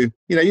like you.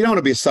 You don't want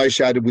to be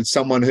associated with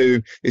someone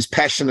who is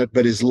passionate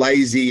but is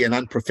lazy and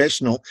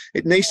unprofessional.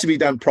 It needs to be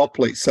done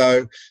properly.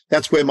 So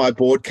that's where my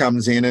board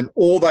comes in, and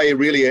all they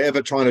really are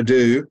ever trying to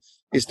do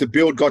is to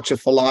build Gotcha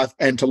for Life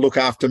and to look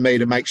after me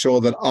to make sure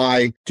that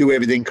I do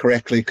everything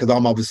correctly, because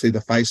I'm obviously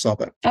the face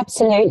of it.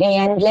 Absolutely.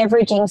 And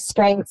leveraging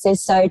strengths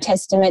is so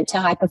testament to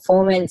high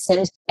performance.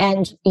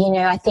 And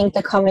I think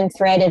the common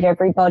thread of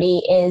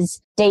everybody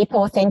is deep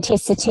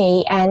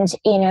authenticity. And,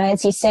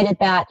 as you said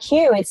about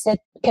Hugh, it's the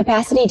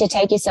capacity to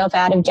take yourself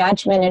out of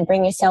judgment and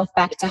bring yourself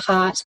back to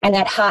heart, and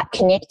that heart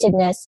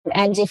connectedness.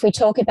 And if we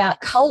talk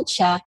about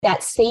culture,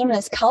 that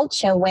seamless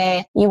culture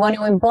where you want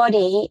to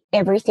embody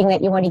everything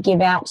that you want to give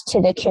out to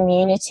the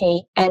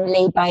community and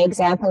lead by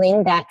example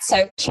in that.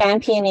 So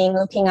championing,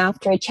 looking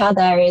after each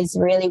other is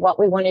really what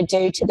we want to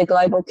do to the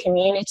global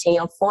community,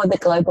 or for the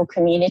global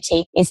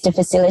community, is to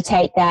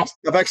facilitate that.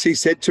 I've actually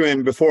said to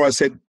him before, I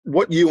said,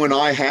 what you and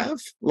I have,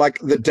 like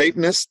the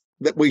deepness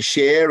that we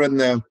share and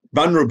the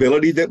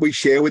vulnerability that we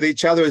share with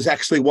each other, is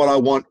actually what I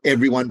want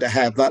everyone to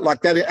have.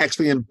 Like that, it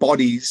actually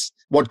embodies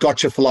what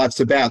Gotcha for Life's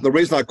about. The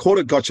reason I called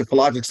it Gotcha for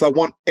Life is because I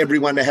want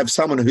everyone to have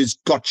someone who's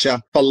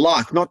Gotcha for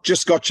life, not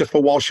just Gotcha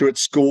for whilst you're at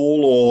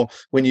school or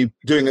when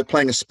you're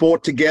playing a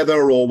sport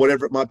together or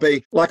whatever it might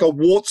be. Like a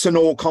warts and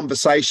all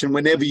conversation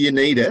whenever you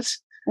need it,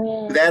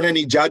 without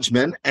any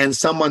judgment, and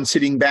someone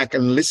sitting back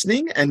and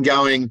listening and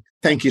going,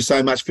 thank you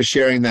so much for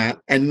sharing that,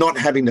 and not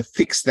having to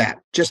fix that,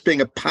 just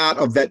being a part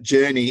of that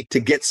journey to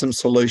get some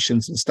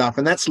solutions and stuff.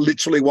 And that's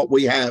literally what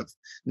we have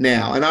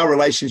now. And our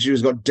relationship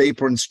has got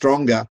deeper and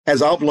stronger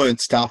as I've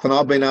learned stuff, and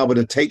I've been able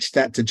to teach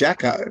that to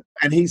Jacko.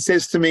 And he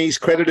says to me, he's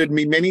credited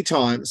me many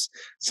times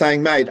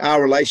saying, mate,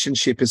 our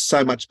relationship is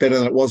so much better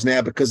than it was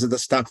now because of the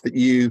stuff that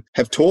you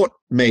have taught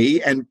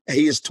me, and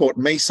he has taught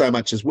me so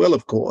much as well,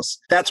 of course.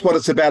 That's what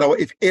it's about.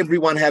 If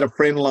everyone had a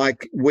friend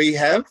like we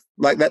have,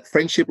 like that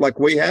friendship like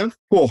we have,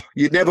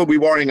 you'd never be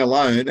worrying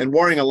alone. And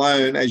worrying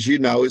alone, as you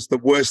know, is the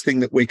worst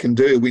thing that we can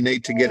do. We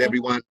need to get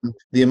everyone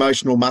the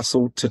emotional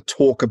muscle to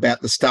talk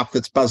about the stuff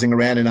that's buzzing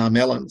around in our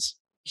melons.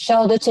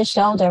 Shoulder to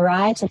shoulder,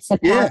 right? It's a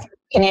power of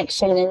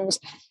connection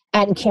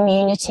and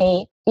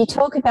community. You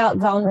talk about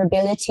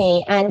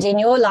vulnerability, and in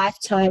your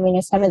lifetime,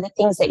 some of the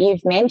things that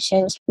you've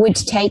mentioned would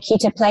take you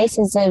to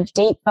places of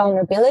deep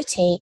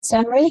vulnerability. So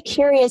I'm really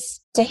curious,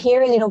 to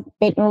hear a little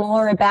bit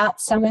more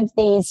about some of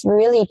these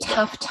really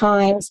tough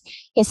times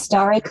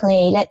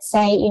historically. Let's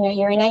say,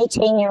 you're an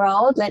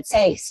 18-year-old, let's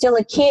say still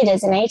a kid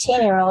as an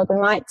 18-year-old. We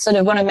might sort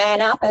of want to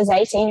man up as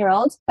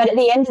 18-year-olds, but at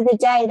the end of the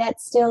day,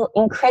 that's still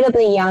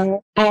incredibly young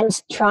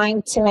and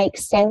trying to make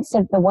sense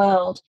of the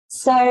world.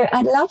 So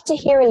I'd love to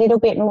hear a little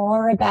bit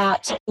more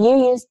about,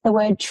 you used the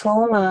word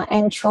trauma,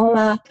 and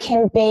trauma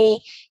can be,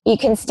 you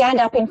can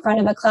stand up in front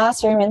of a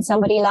classroom and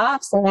somebody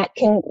laughs, and that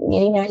can,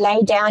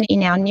 lay down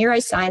in our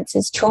neuroscience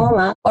as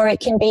trauma, or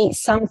it can be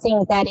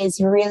something that is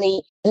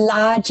really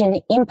large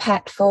and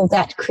impactful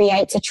that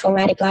creates a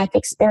traumatic life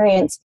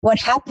experience. What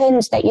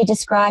happened that you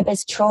describe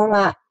as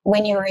trauma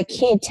when you were a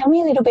kid? Tell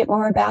me a little bit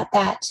more about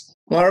that.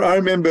 Well, I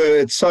remember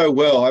it so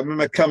well. I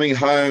remember coming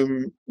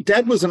home.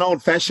 Dad was an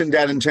old-fashioned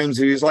dad in terms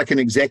of he was like an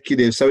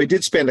executive. So he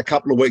did spend a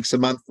couple of weeks a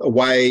month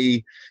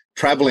away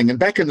traveling. And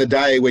back in the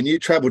day, when you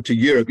traveled to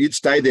Europe, you'd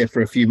stay there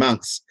for a few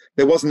months.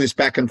 There wasn't this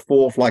back and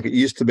forth like it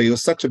used to be. It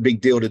was such a big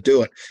deal to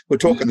do it. We're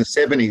talking the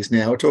 70s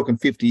now. We're talking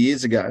 50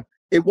 years ago.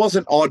 It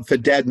wasn't odd for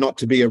Dad not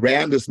to be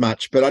around as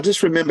much. But I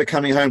just remember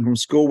coming home from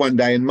school one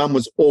day and Mum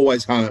was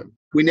always home.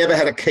 We never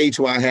had a key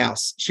to our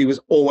house. She was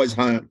always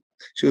home.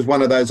 She was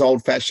one of those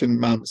old-fashioned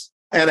mums.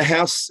 And a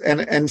house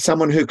and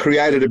someone who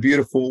created a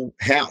beautiful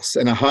house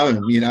and a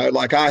home,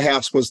 like our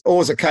house was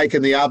always a cake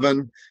in the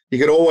oven. You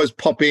could always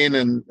pop in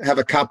and have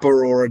a cuppa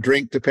or a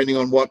drink, depending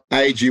on what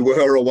age you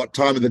were or what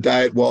time of the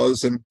day it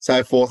was and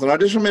so forth. And I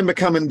just remember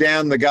coming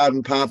down the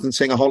garden path and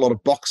seeing a whole lot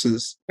of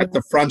boxes at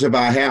the front of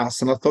our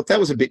house. And I thought that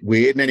was a bit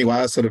weird. And anyway,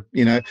 I sort of,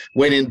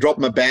 went in, dropped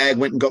my bag,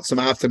 went and got some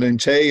afternoon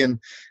tea. And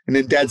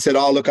then Dad said,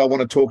 "Oh, look, I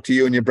want to talk to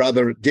you and your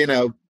brother at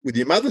dinner with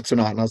your mother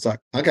tonight." And I was like,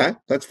 okay,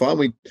 that's fine.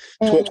 We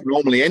talk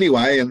normally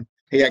anyway. And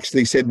he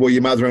actually said, "Well,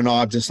 your mother and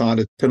I have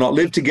decided to not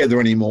live together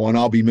anymore and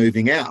I'll be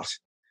moving out."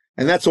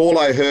 And that's all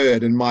I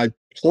heard. And my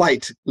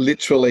plate,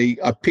 literally,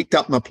 I picked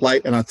up my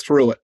plate and I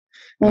threw it.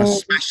 And I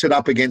smashed it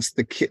up against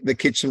the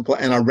kitchen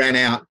plate and I ran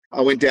out.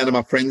 I went down to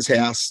my friend's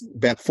house,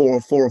 about four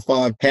or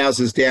five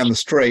houses down the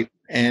street.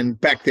 And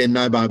back then,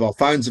 no mobile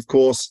phones, of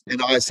course.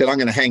 And I said, "I'm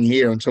going to hang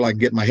here until I can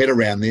get my head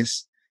around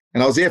this."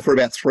 And I was there for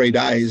about 3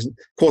 days. Of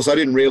course, I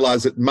didn't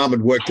realise that Mum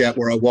had worked out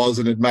where I was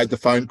and had made the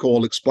phone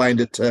call,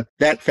 explained it to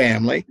that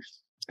family.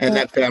 And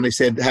that family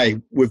said,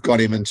 "Hey, we've got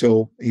him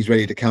until he's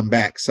ready to come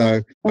back."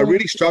 So I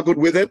really struggled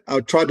with it. I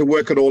tried to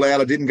work it all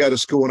out. I didn't go to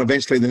school. And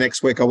eventually the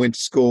next week I went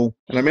to school.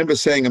 And I remember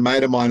seeing a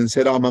mate of mine and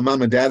said, "Oh, my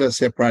mum and dad are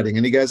separating."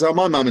 And he goes, "Oh,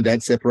 my mum and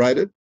dad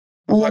separated."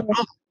 I was like,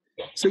 "Oh,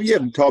 so you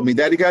haven't told me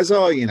that?" He goes,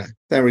 "Oh, they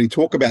don't really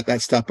talk about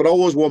that stuff." But I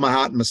always wore my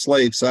heart in my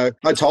sleeve. So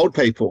I told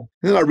people.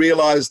 And then I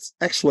realised,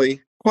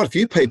 actually, quite a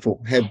few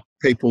people had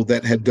people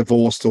that had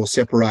divorced or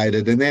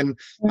separated. And then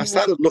I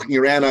started looking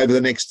around over the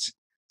next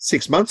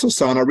 6 months or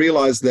so, and I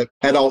realised that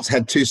adults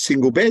had 2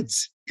 single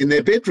beds in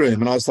their bedroom.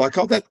 And I was like,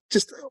 oh, that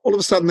just all of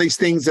a sudden these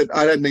things that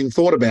I hadn't even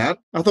thought about.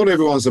 I thought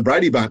everyone was a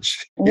Brady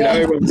Bunch,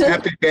 everyone's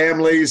happy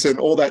families and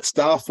all that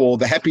stuff, or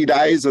the Happy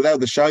Days, or they were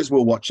the shows we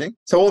were watching.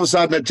 So all of a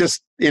sudden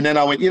and then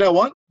I went, you know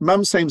what?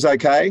 Mum seems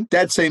okay.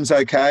 Dad seems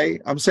okay.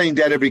 I'm seeing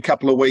Dad every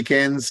couple of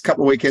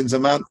weekends a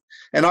month.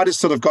 And I just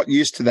sort of got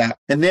used to that.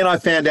 And then I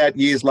found out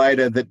years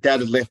later that Dad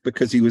had left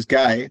because he was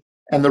gay.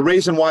 And the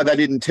reason why they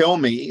didn't tell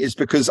me is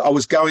because I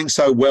was going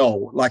so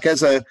well. Like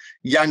as a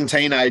young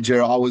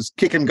teenager, I was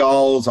kicking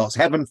goals, I was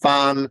having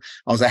fun,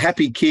 I was a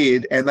happy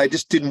kid, and they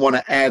just didn't want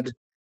to add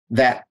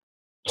that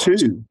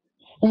too.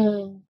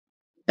 And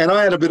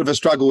I had a bit of a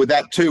struggle with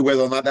that too,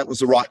 whether or not that was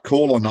the right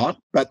call or not,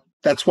 but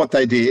that's what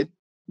they did.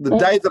 The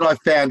day that I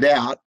found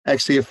out,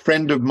 actually a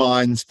friend of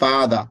mine's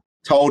father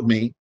told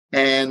me,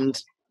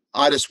 and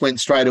I just went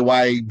straight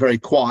away very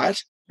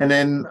quiet. And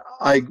then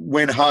I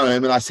went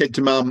home and I said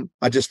to Mum,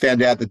 "I just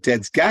found out that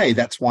Dad's gay.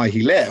 That's why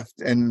he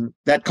left." And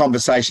that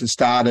conversation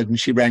started, and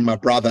she rang my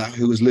brother,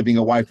 who was living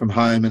away from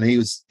home, and he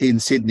was in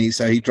Sydney.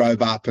 So he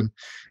drove up and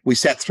we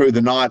sat through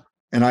the night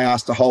and I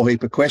asked a whole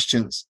heap of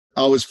questions.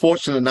 I was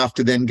fortunate enough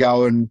to then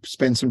go and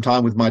spend some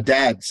time with my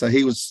dad. So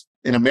he was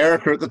in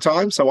America at the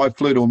time. So I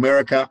flew to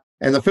America.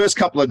 And the first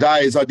couple of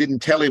days, I didn't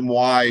tell him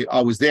why I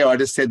was there. I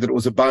just said that it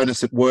was a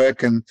bonus at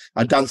work and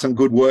I'd done some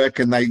good work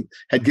and they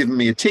had given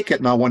me a ticket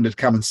and I wanted to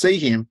come and see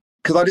him,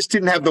 because I just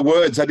didn't have the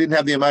words. I didn't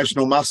have the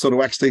emotional muscle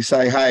to actually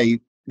say, "Hey,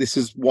 this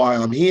is why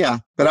I'm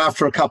here." But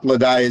after a couple of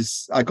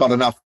days, I got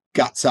enough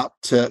guts up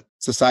to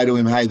say to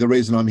him, "Hey, the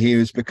reason I'm here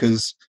is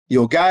because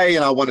you're gay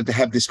and I wanted to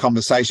have this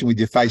conversation with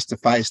you face to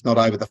face, not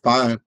over the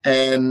phone."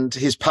 And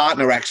his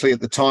partner actually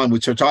at the time,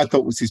 which I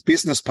thought was his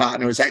business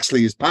partner, is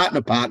actually his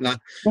partner,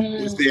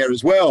 was there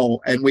as well.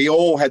 And we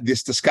all had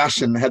this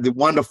discussion, had the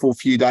wonderful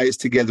few days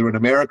together in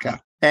America.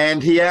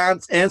 And he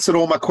answered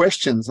all my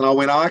questions. And I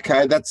went,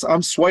 "Okay,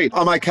 I'm sweet.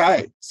 I'm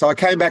okay." So I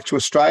came back to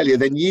Australia.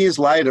 Then years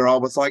later, I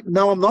was like,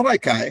 "No, I'm not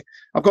okay.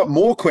 I've got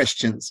more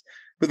questions."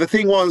 But the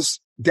thing was,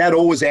 Dad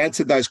always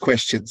answered those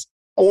questions.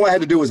 All I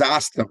had to do was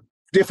ask them.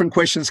 Different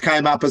questions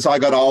came up as I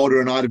got older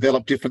and I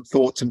developed different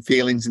thoughts and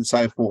feelings and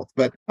so forth.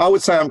 But I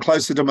would say I'm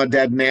closer to my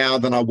dad now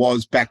than I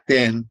was back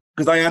then,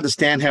 because I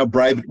understand how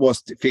brave it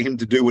was for him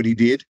to do what he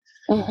did.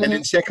 And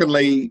then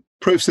secondly,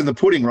 proof's in the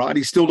pudding, right?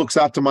 He still looks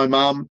after my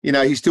mum. You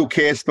know, he still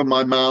cares for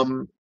my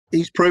mum.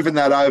 He's proven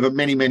that over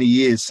many, many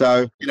years.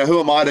 So, you know, who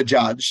am I to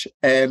judge?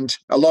 And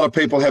a lot of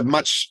people have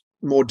much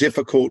more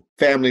difficult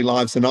family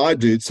lives than I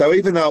do. So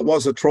even though it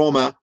was a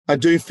trauma, I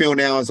do feel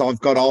now as I've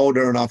got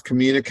older and I've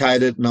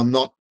communicated and I'm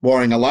not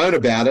worrying alone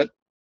about it,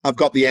 I've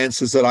got the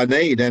answers that I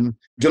need. And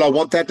did I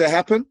want that to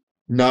happen?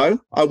 No.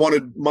 I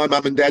wanted my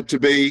mum and dad to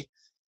be,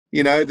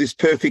 you know, this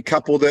perfect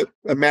couple that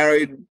are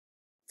married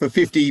for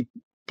 50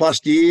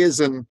 plus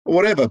years and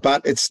whatever,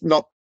 but it's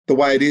not the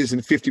way it is in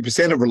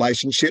 50% of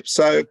relationships.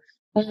 So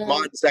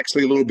mine's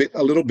actually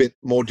a little bit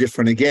more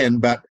different again,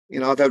 but, you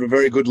know, I've had a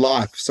very good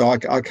life, so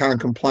I can't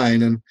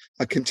complain. And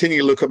I continue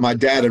to look at my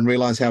dad and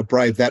realise how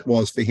brave that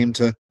was for him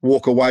to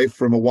walk away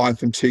from a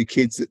wife and 2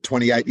 kids at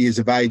 28 years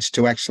of age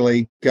to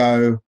actually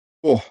go,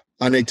 oh,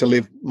 I need to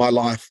live my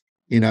life,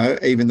 you know,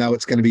 even though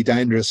it's going to be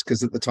dangerous,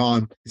 because at the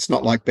time, it's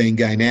not like being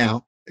gay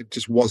now. It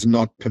just was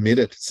not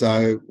permitted.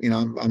 So, you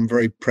know, I'm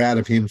very proud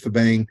of him for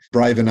being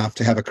brave enough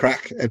to have a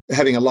crack at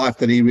having a life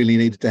that he really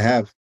needed to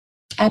have.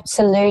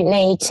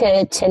 Absolutely,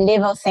 to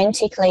live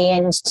authentically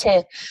and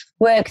to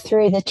work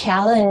through the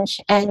challenge,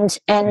 and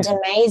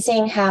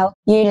amazing how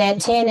you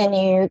lent in and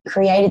you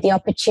created the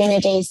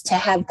opportunities to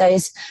have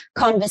those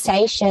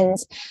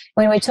conversations.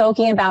 When we're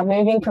talking about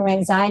moving from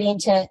anxiety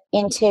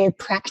into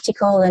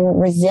practical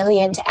and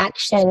resilient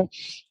action,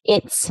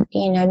 it's,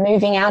 you know,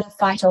 moving out of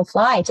fight or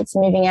flight. It's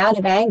moving out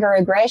of anger,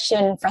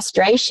 aggression,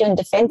 frustration,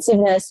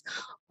 defensiveness,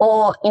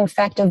 or in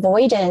fact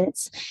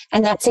avoidance.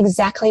 And that's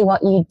exactly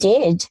what you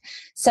did.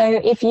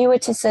 So if you were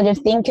to sort of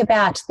think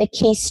about the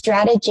key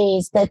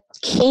strategies, the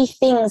key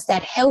things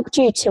that helped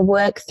you to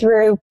work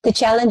through the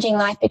challenging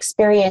life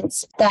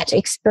experience that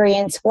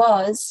experience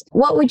was,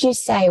 what would you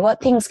say? What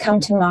things come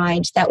to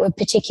mind that were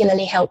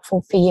particularly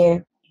helpful for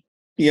you?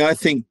 Yeah, I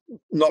think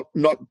not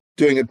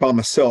doing it by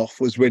myself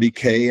was really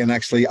key, and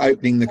actually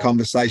opening the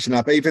conversation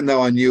up, even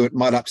though I knew it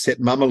might upset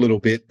mum a little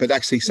bit, but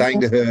actually saying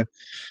to her,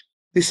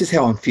 this is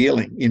how I'm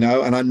feeling, you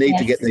know, and I need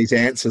to get these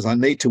answers. I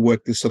need to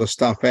work this sort of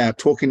stuff out.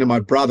 Talking to my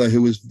brother,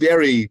 who was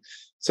very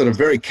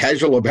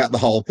casual about the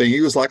whole thing.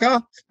 He was like,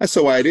 oh, that's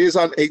the way it is.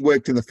 He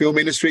worked in the film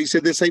industry. He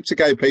said, there's heaps of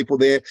gay people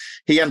there.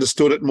 He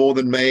understood it more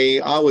than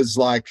me. I was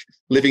like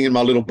living in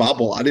my little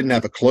bubble. I didn't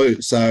have a clue.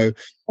 So,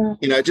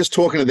 you know, just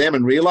talking to them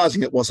and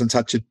realizing it wasn't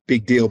such a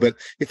big deal. But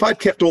if I'd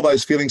kept all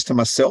those feelings to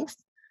myself,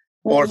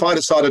 or if I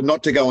decided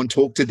not to go and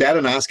talk to Dad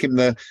and ask him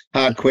the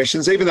hard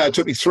questions, even though it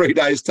took me 3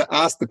 days to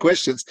ask the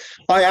questions,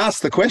 I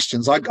asked the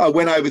questions. I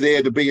went over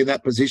there to be in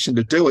that position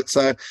to do it.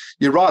 So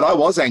you're right, I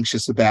was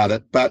anxious about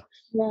it, but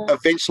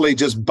eventually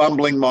just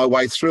bumbling my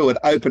way through it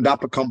opened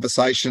up a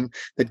conversation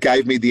that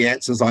gave me the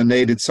answers I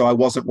needed, so I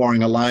wasn't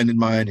worrying alone in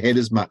my own head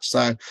as much.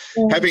 So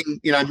having,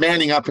 you know,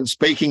 manning up and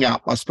speaking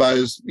up, I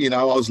suppose, you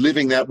know, I was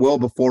living that well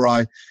before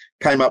I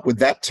came up with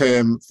that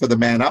term for the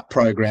Man Up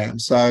program.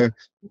 So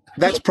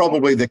that's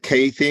probably the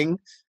key thing,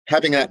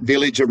 having that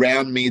village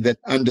around me that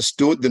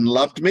understood and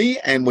loved me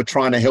and were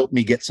trying to help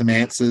me get some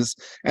answers,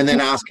 and then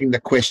asking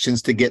the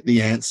questions to get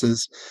the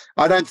answers.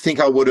 I don't think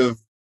I would have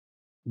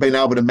been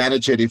able to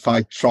manage it if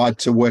I tried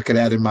to work it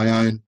out in my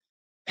own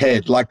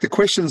head. Like the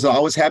questions I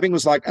was having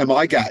was like, am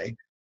I gay?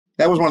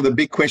 That was one of the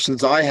big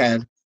questions I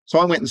had. So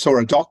I went and saw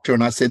a doctor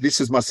and I said,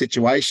 this is my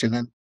situation.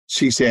 And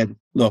she said,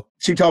 look,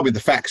 she told me the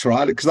facts,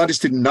 right? Because I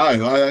just didn't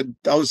know.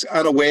 I was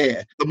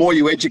unaware. The more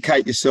you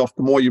educate yourself,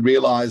 the more you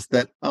realise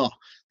that,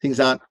 things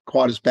aren't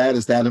quite as bad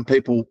as that, and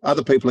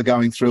other people are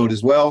going through it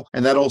as well.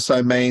 And that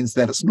also means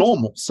that it's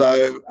normal.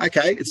 So,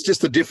 okay, it's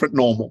just a different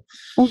normal.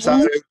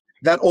 So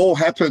that all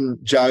happened,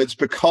 Jodes,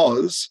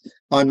 because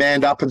I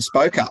manned up and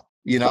spoke up.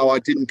 You know, I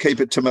didn't keep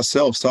it to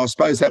myself. So I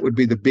suppose that would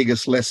be the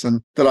biggest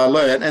lesson that I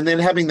learned. And then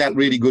having that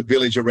really good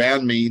village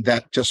around me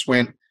that just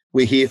went,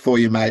 we're here for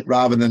you, mate,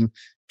 rather than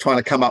trying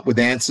to come up with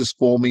answers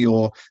for me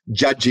or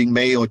judging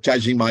me or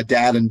judging my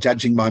dad and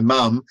judging my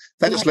mum.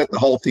 They just let the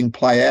whole thing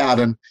play out.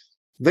 And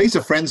these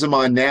are friends of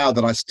mine now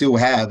that I still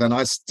have, and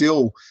I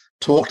still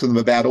talk to them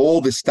about all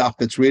this stuff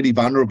that's really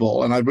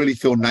vulnerable and I really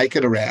feel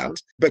naked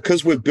around,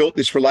 because we've built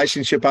this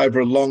relationship over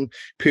a long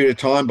period of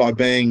time by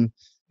being,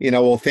 you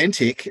know,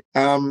 authentic.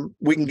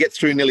 We can get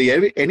through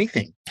nearly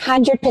anything.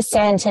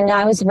 100%. And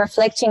I was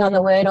reflecting on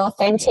the word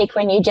authentic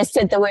when you just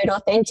said the word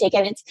authentic,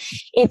 and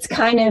it's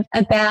kind of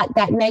about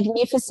that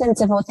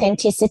magnificence of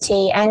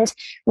authenticity and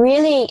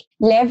really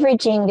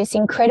leveraging this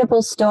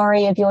incredible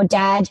story of your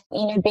dad,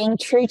 you know, being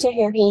true to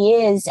who he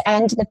is,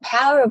 and the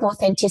power of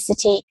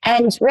authenticity,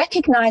 and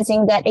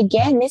recognizing that,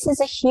 again, this is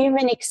a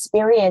human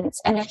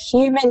experience and a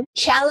human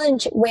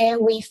challenge where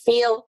we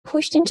feel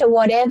pushed into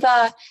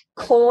whatever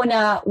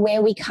corner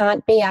where we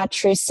can't be our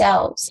true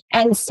selves,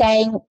 and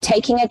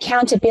taking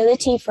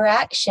accountability for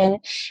action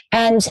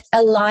and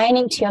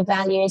aligning to your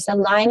values,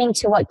 aligning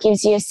to what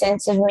gives you a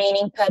sense of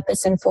meaning,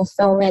 purpose, and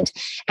fulfillment,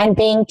 and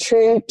being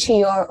true to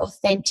your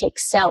authentic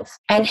self. yourself,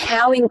 and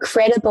how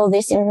incredible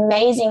this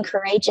amazing,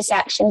 courageous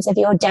actions of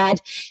your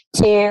dad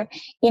to,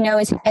 you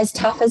know, as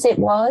tough as it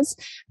was,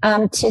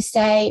 to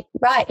say,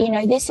 right, you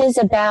know, this is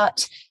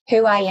about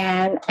who I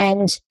am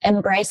and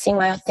embracing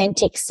my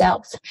authentic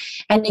self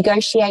and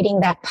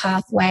negotiating that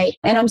pathway.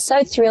 And I'm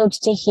so thrilled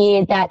to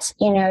hear that,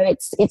 you know,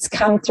 it's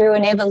come through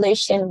an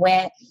evolution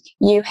where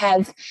you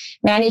have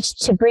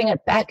managed to bring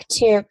it back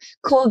to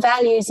core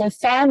values of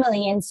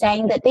family and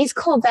saying that these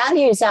core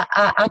values are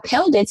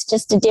upheld. It's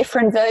just a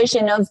different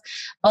version of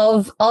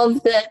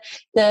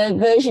the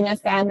version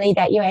of family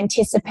that you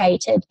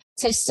anticipated.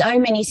 So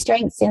many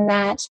strengths in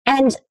that.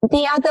 And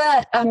the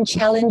other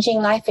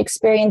challenging life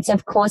experience,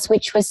 of course,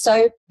 which was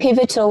so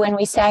pivotal when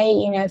we say,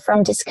 you know,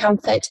 from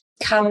discomfort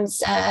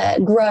comes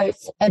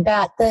growth,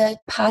 about the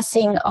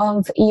passing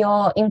of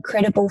your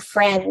incredible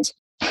friend.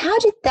 How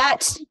did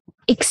that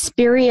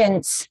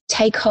experience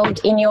take hold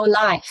in your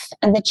life,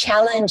 and the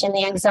challenge and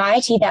the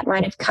anxiety that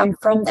might have come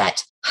from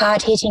that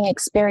hard-hitting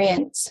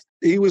experience?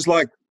 He was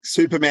like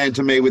Superman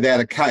to me without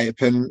a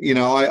cape. And, you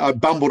know, I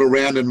bumbled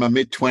around in my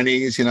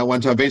mid-20s, you know,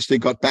 once I eventually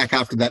got back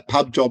after that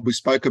pub job we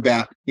spoke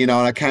about, you know,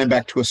 and I came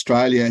back to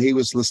Australia, he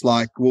was just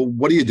like, well,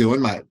 what are you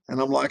doing, mate?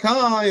 And I'm like,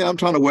 oh, yeah, I'm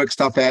trying to work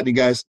stuff out. And he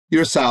goes,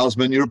 you're a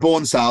salesman, you're a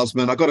born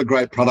salesman. I've got a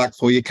great product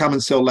for you. Come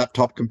and sell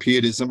laptop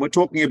computers. And we're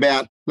talking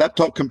about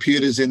laptop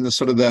computers in the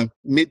sort of the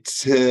mid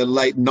to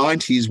late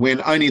 90s,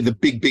 when only the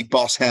big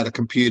boss had a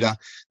computer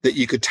that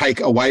you could take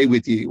away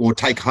with you or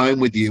take home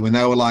with you. And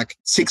they were like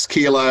 6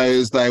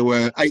 kilos. They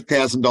were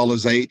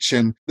 $8,000 each.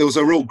 And there was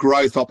a real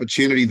growth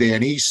opportunity there.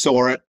 And he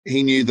saw it.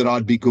 He knew that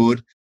I'd be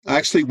good. I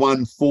actually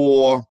won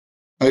 4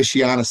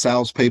 Oceania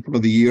Salespeople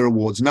of the Year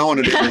awards. No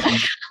one had ever won.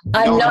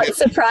 I'm not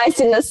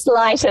surprised in the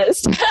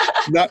slightest.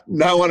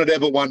 No one had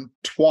ever won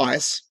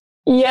twice.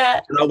 Yeah.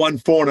 And I won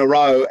 4 in a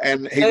row.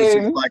 And he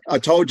was like, I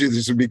told you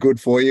this would be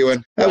good for you.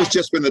 And that was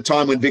just when the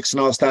time when Vix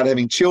and I started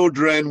having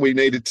children. We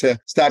needed to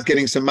start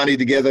getting some money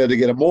together to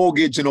get a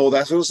mortgage and all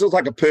that. So it was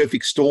like a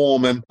perfect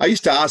storm. And I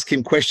used to ask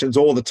him questions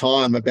all the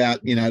time about,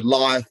 you know,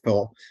 life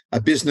or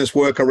a business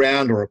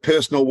workaround or a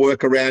personal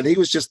workaround. He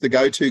was just the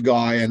go-to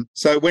guy. And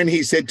so when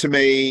he said to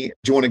me,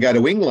 do you want to go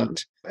to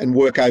England and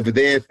work over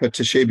there for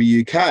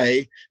Toshiba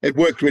UK, it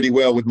worked really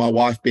well with my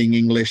wife being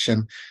English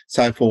and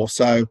so forth.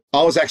 So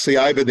I was actually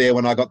over there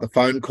when I got the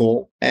phone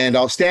call, and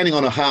I was standing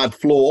on a hard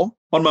floor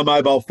on my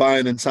mobile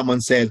phone, and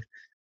someone said,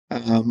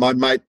 my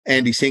mate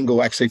Andy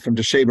Single, actually from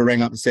Toshiba,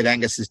 rang up and said,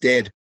 Angus is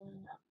dead.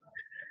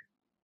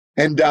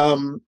 And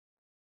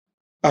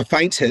I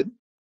fainted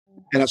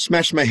and I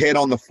smashed my head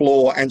on the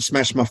floor and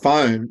smashed my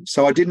phone.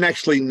 So I didn't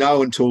actually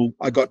know until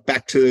I got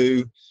back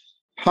to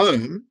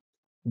home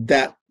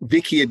that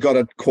Vicky had got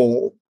a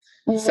call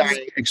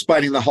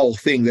explaining the whole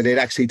thing, that he'd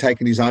actually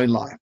taken his own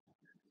life.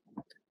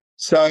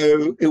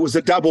 So it was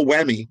a double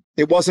whammy.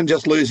 It wasn't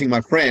just losing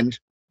my friend,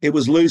 it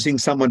was losing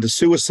someone to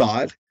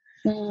suicide.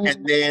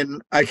 And then,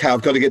 okay,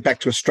 I've got to get back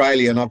to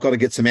Australia and I've got to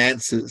get some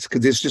answers,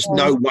 because there's just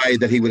no way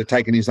that he would have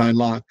taken his own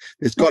life.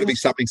 There's got to be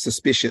something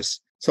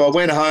suspicious. So I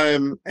went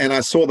home and I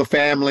saw the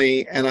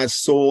family and I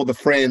saw the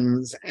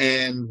friends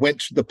and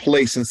went to the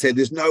police and said,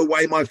 there's no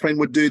way my friend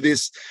would do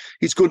this.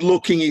 He's good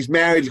looking. He's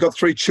married. He's got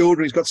 3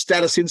 children. He's got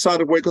status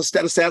inside of work, got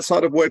status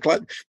outside of work.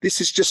 Like,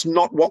 this is just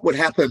not what would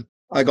happen.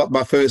 I got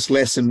my first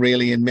lesson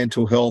really in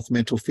mental health,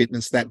 mental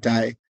fitness that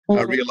day.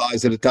 I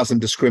realised that it doesn't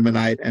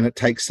discriminate, and it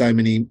takes so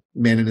many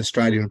men in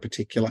Australia in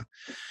particular.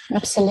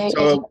 Absolutely.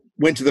 So I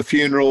went to the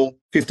funeral,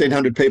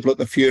 1,500 people at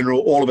the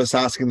funeral, all of us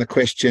asking the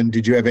question,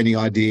 did you have any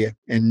idea?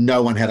 And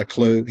no one had a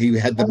clue. He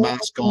had the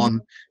mask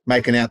on,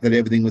 making out that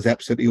everything was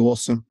absolutely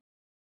awesome.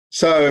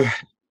 So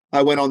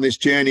I went on this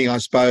journey, I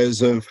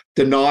suppose, of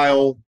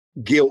denial,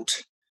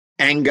 guilt,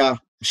 anger,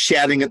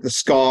 shouting at the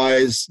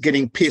skies,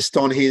 getting pissed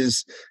on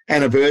his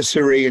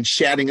anniversary and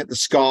shouting at the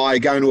sky,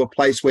 going to a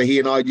place where he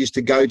and I used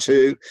to go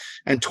to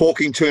and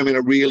talking to him in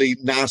a really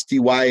nasty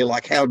way,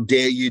 like, how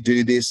dare you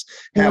do this?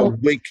 How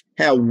weak,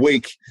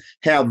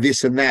 how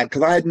this and that.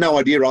 Because I had no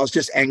idea. I was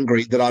just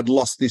angry that I'd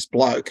lost this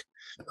bloke.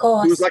 Of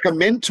course. He was like a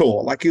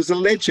mentor, like he was a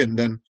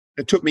legend. And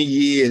it took me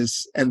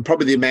years, and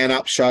probably the Man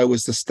Up show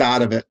was the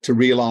start of it, to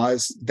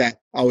realise that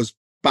I was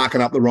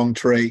barking up the wrong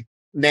tree.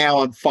 Now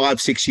I'm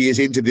 5-6 years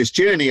into this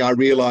journey, I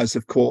realise,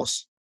 of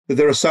course, that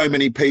there are so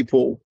many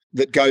people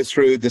that go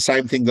through the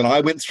same thing that I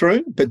went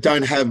through, but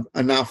don't have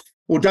enough,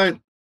 or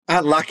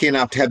aren't lucky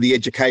enough to have the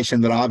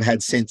education that I've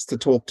had since, to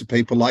talk to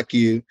people like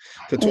you,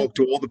 to talk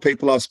to all the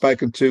people I've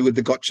spoken to with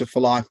the Gotcha for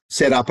Life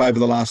set up over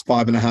the last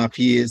 5.5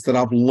 years, that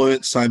I've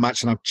learnt so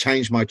much and I've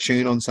changed my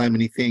tune on so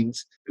many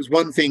things. There's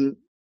one thing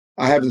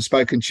I haven't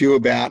spoken to you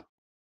about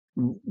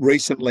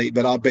recently,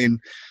 but I've been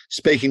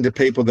speaking to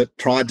people that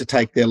tried to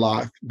take their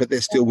life, but they're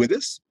still with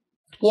us.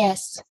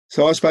 Yes.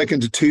 So I've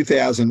spoken to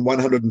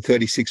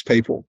 2,136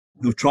 people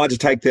who've tried to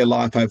take their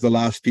life over the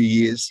last few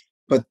years,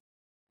 but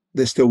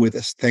they're still with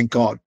us, thank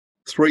God.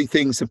 3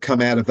 things have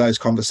come out of those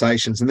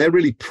conversations, and they're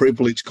really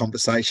privileged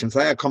conversations.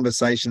 They are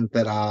conversations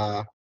that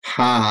are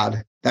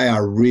hard They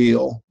are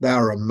real. They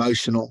are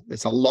emotional.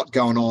 There's a lot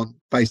going on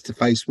face to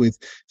face with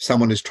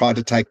someone who's tried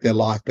to take their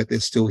life, but they're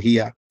still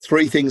here.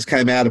 3 things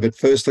came out of it.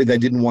 Firstly, they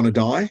didn't want to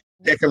die.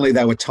 Secondly,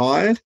 they were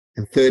tired.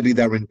 And thirdly,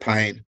 they were in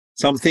pain.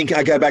 So I'm thinking,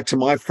 I go back to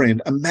my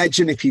friend.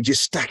 Imagine if he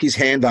just stuck his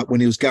hand up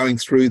when he was going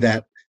through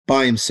that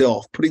by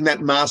himself, putting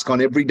that mask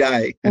on every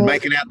day and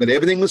making out that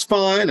everything was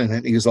fine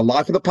and he was the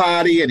life of the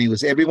party and he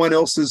was everyone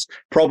else's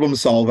problem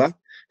solver.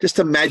 Just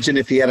imagine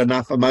if he had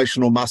enough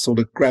emotional muscle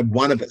to grab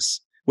one of us,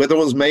 whether it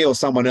was me or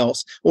someone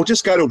else, or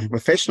just go to a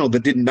professional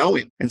that didn't know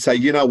him and say,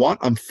 you know what,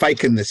 I'm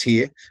faking this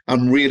here.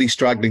 I'm really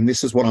struggling.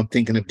 This is what I'm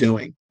thinking of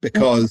doing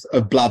because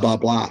of blah, blah,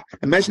 blah.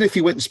 Imagine if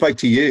he went and spoke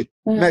to you,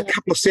 had a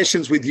couple of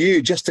sessions with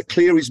you just to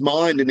clear his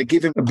mind and to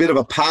give him a bit of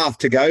a path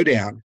to go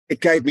down. It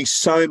gave me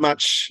so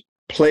much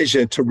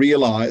pleasure to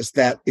realize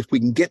that if we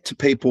can get to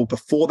people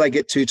before they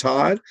get too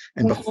tired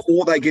and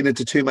before they get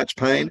into too much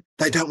pain,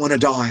 they don't want to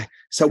die.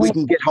 So we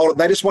can get hold of,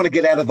 they just want to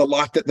get out of the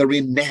life that they're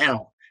in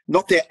now,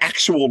 not their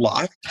actual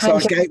life. So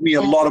it gave me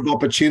a lot of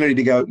opportunity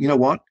to go, you know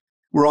what?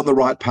 We're on the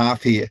right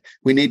path here.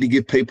 We need to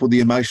give people the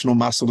emotional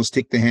muscle to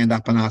stick their hand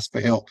up and ask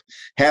for help.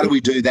 How do we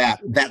do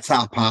that? That's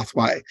our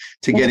pathway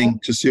to getting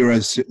to zero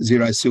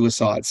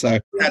suicide. So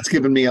that's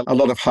given me a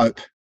lot of hope.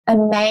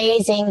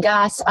 Amazing,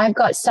 Gus. I've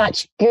got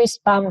such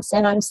goosebumps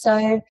and I'm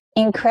so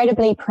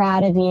incredibly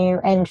proud of you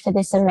and for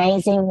this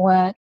amazing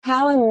work.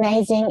 How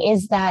amazing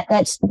is that?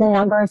 That's the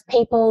number of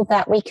people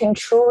that we can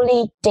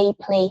truly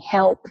deeply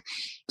help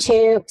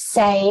to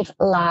save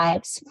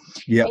lives.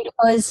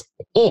 Because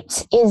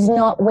it is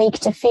not weak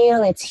to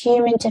feel, it's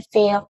human to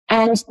feel.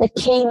 And the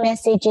key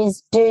message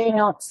is do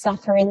not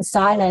suffer in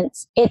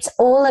silence. It's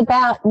all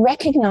about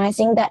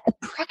recognizing that the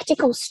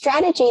practical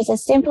strategies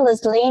as simple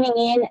as leaning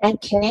in and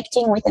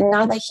connecting with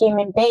another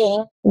human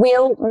being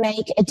will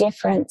make a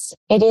difference.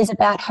 It is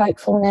about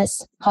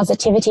hopefulness,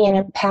 positivity and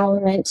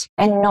empowerment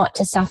and not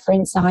to suffer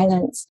in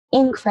silence.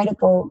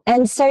 Incredible.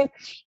 And so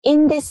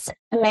in this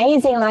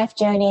amazing life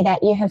journey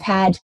that you have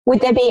had,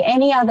 would there be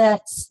any other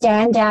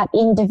standout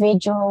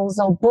individuals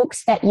or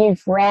books that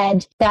you've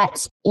read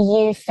that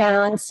you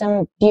found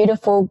some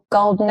beautiful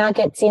gold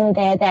nuggets in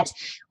there that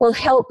will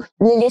help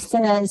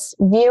listeners,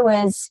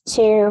 viewers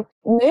to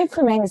move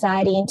from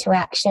anxiety into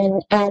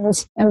action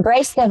and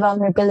embrace their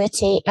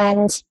vulnerability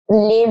and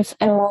live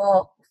a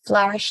more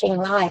flourishing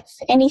life?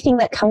 Anything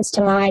that comes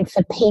to mind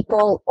for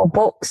people or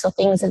books or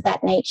things of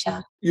that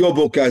nature? Your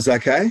book goes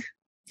okay.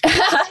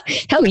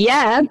 Hell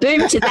yeah,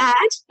 boom to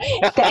that.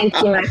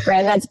 Thank you, my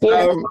friend. That's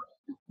beautiful.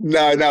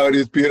 No, it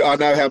is beautiful. I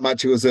know how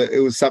much it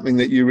was something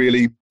that you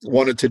really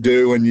wanted to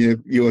do and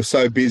you were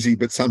so busy,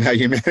 but somehow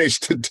you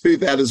managed to do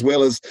that as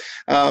well as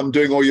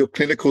doing all your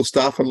clinical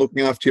stuff and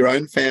looking after your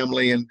own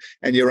family and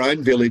your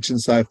own village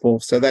and so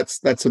forth. So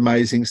that's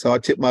amazing. So I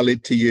tip my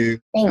lid to you,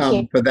 Thank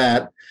you for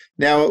that.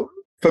 Now,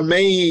 for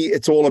me,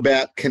 it's all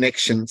about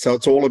connection. So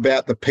it's all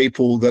about the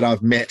people that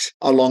I've met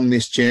along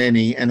this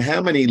journey and how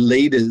many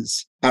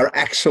leaders are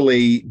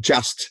actually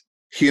just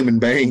human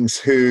beings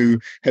who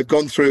have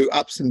gone through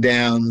ups and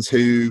downs,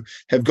 who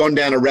have gone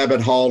down a rabbit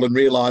hole and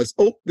realized,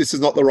 oh, this is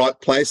not the right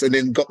place, and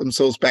then got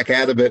themselves back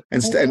out of it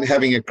and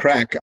having a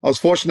crack. I was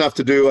fortunate enough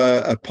to do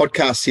a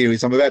podcast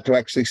series. I'm about to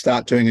actually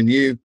start doing a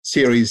new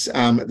series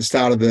at the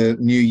start of the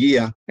new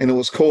year, and it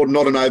was called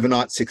Not an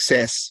Overnight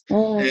Success.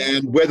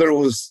 And whether it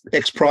was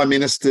ex-prime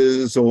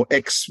ministers or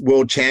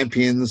ex-world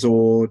champions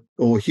or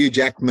Hugh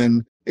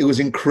Jackman, it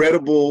was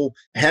incredible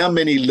how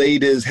many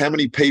leaders, how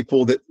many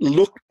people that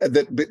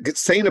get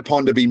seen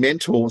upon to be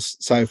mentors,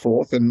 so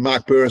forth, and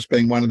Mark Burris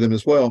being one of them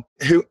as well,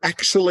 who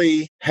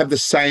actually have the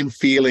same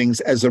feelings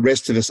as the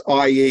rest of us,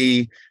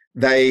 i.e.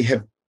 they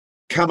have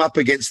come up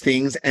against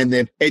things and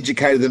they've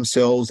educated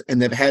themselves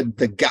and they've had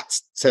the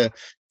guts to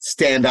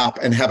stand up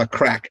and have a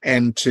crack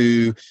and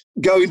to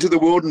go into the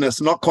wilderness,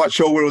 not quite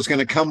sure where it was going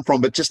to come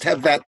from, but just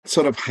have that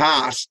sort of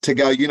heart to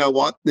go, you know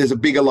what, there's a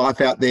bigger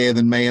life out there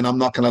than me and I'm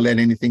not going to let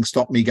anything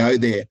stop me go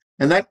there.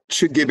 And that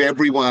should give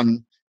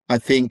everyone, I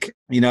think,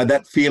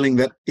 that feeling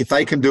that if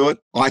they can do it,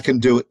 I can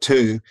do it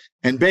too.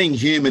 And being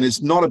human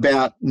is not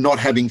about not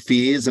having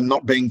fears and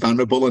not being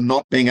vulnerable and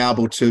not being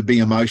able to be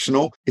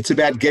emotional. It's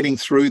about getting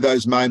through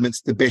those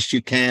moments the best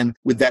you can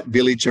with that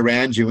village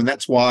around you. And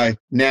that's why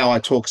now I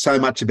talk so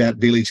much about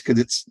village, because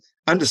it's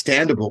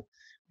understandable.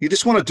 You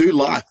just want to do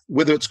life,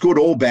 whether it's good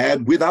or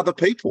bad, with other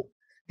people.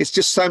 It's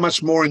just so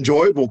much more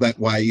enjoyable that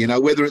way,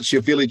 whether it's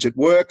your village at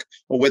work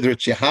or whether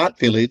it's your heart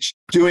village,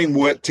 doing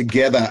work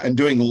together and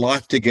doing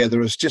life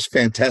together is just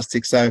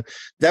fantastic. So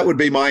that would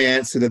be my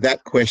answer to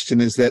that question,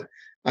 is that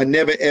I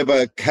never,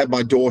 ever have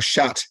my door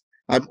shut.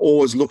 I'm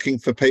always looking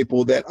for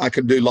people that I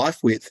can do life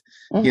with,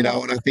 and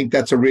I think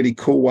that's a really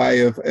cool way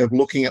of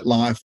looking at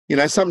life.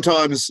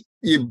 Sometimes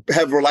you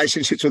have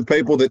relationships with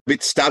people that a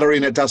bit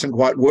stuttering, it doesn't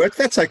quite work.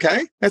 That's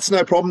okay. That's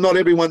no problem. Not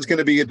everyone's going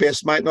to be your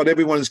best mate. Not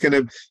everyone's going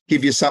to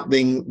give you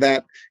something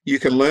that you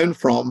can learn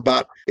from,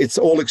 but it's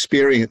all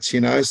experience,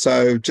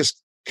 so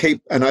just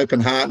keep an open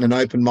heart and an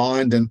open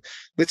mind and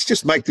let's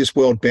just make this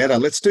world better.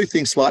 Let's do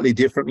things slightly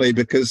differently,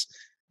 because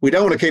we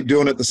don't want to keep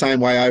doing it the same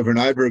way over and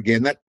over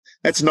again.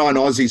 That's 9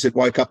 Aussies that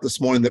woke up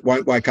this morning that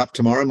won't wake up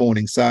tomorrow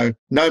morning. So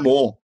no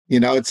more.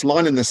 It's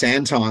line in the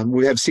sand time.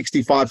 We have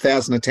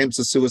 65,000 attempts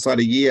of suicide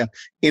a year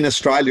in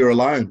Australia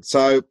alone.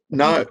 So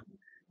no,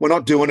 we're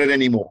not doing it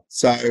anymore.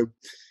 So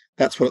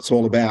that's what it's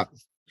all about.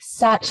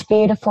 Such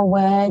beautiful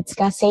words,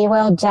 Gussie.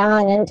 Well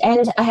done.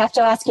 And I have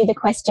to ask you the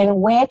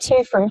question, where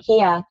to from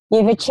here?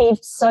 You've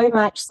achieved so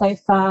much so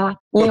far.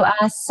 You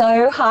are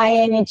so high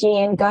energy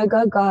and go,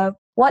 go, go.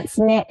 What's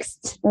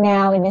next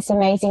now in this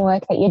amazing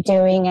work that you're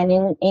doing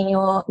and in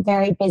your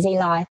very busy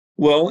life?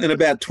 Well, in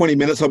about 20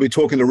 minutes, I'll be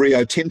talking to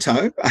Rio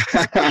Tinto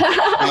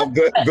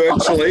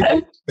virtually.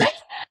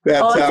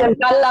 Awesome.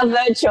 I love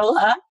virtual,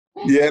 huh?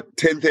 Yep,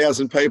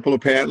 10,000 people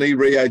apparently,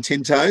 Rio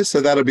Tinto.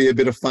 So that'll be a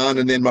bit of fun.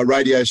 And then my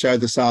radio show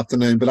this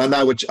afternoon. But I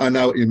know what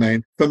you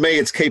mean. For me,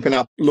 it's keeping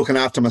up, looking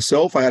after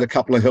myself. I had a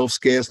couple of health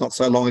scares not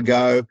so long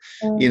ago,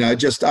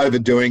 just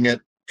overdoing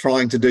it,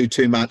 trying to do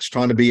too much,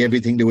 trying to be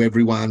everything to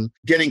everyone,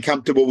 getting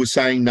comfortable with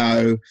saying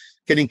no,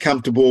 getting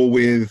comfortable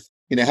with,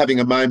 having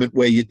a moment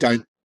where you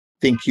don't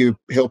think you're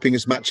helping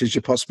as much as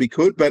you possibly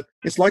could. But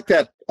it's like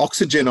that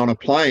oxygen on a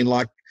plane,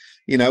 like,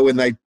 when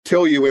they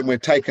tell you when we're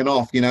taking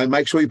off,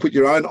 make sure you put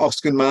your own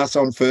oxygen mask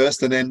on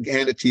first and then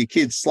hand it to your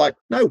kids. It's like,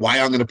 no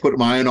way I'm going to put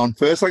my own on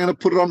first. I'm going to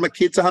put it on my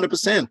kids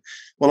 100%.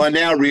 Well, I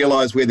now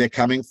realise where they're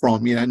coming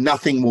from.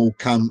 Nothing will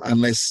come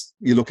unless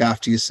you look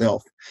after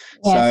yourself.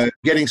 Yes. So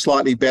getting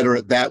slightly better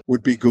at that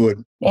would be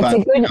good.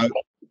 My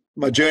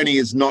journey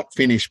is not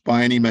finished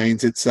by any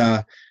means. It's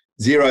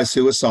 0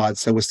 suicides.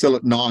 So we're still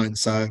at 9.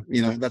 So,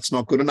 that's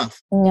not good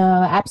enough. No,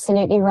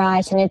 absolutely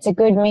right. And it's a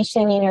good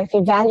mission. If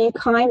you value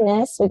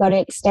kindness, we've got to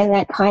extend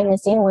that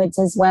kindness inwards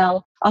as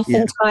well.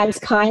 Oftentimes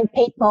kind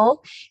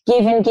people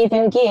give and give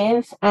and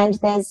give, and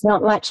there's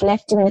not much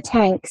left in the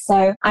tank.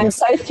 So I'm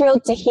so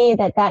thrilled to hear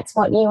that that's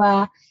what you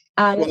are.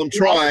 Well, I'm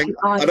trying.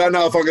 I don't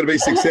know if I'm going to be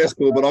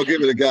successful, but I'll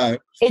give it a go.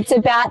 It's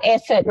about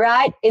effort,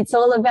 right? It's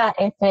all about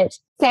effort.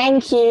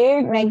 Thank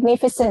you,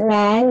 magnificent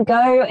man.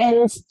 Go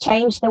and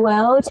change the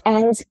world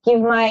and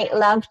give my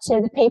love to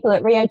the people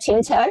at Rio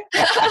Tinto.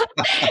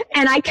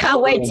 And I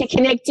can't wait to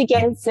connect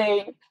again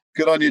soon.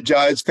 Good on you,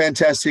 Joe. It's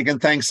fantastic. And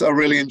thanks. I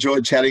really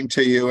enjoyed chatting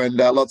to you, and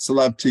lots of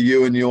love to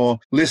you and your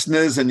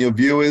listeners and your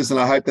viewers. And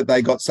I hope that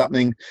they got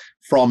something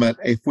from it.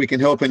 If we can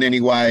help in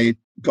any way,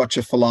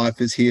 Gotcha for Life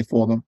is here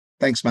for them.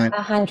 Thanks, mate.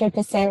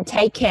 100%.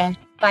 Take care.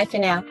 Bye for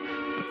now.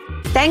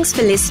 Thanks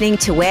for listening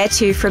to Where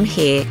To From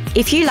Here.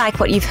 If you like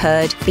what you've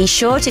heard, be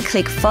sure to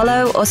click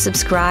follow or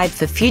subscribe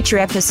for future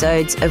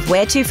episodes of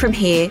Where To From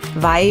Here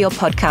via your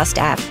podcast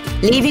app.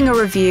 Leaving a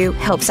review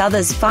helps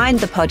others find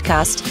the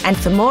podcast, and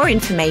for more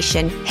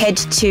information, head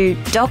to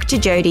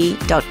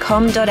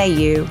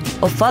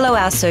drjodie.com.au or follow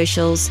our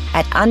socials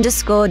at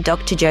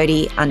 _Dr.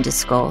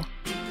 Jodie_.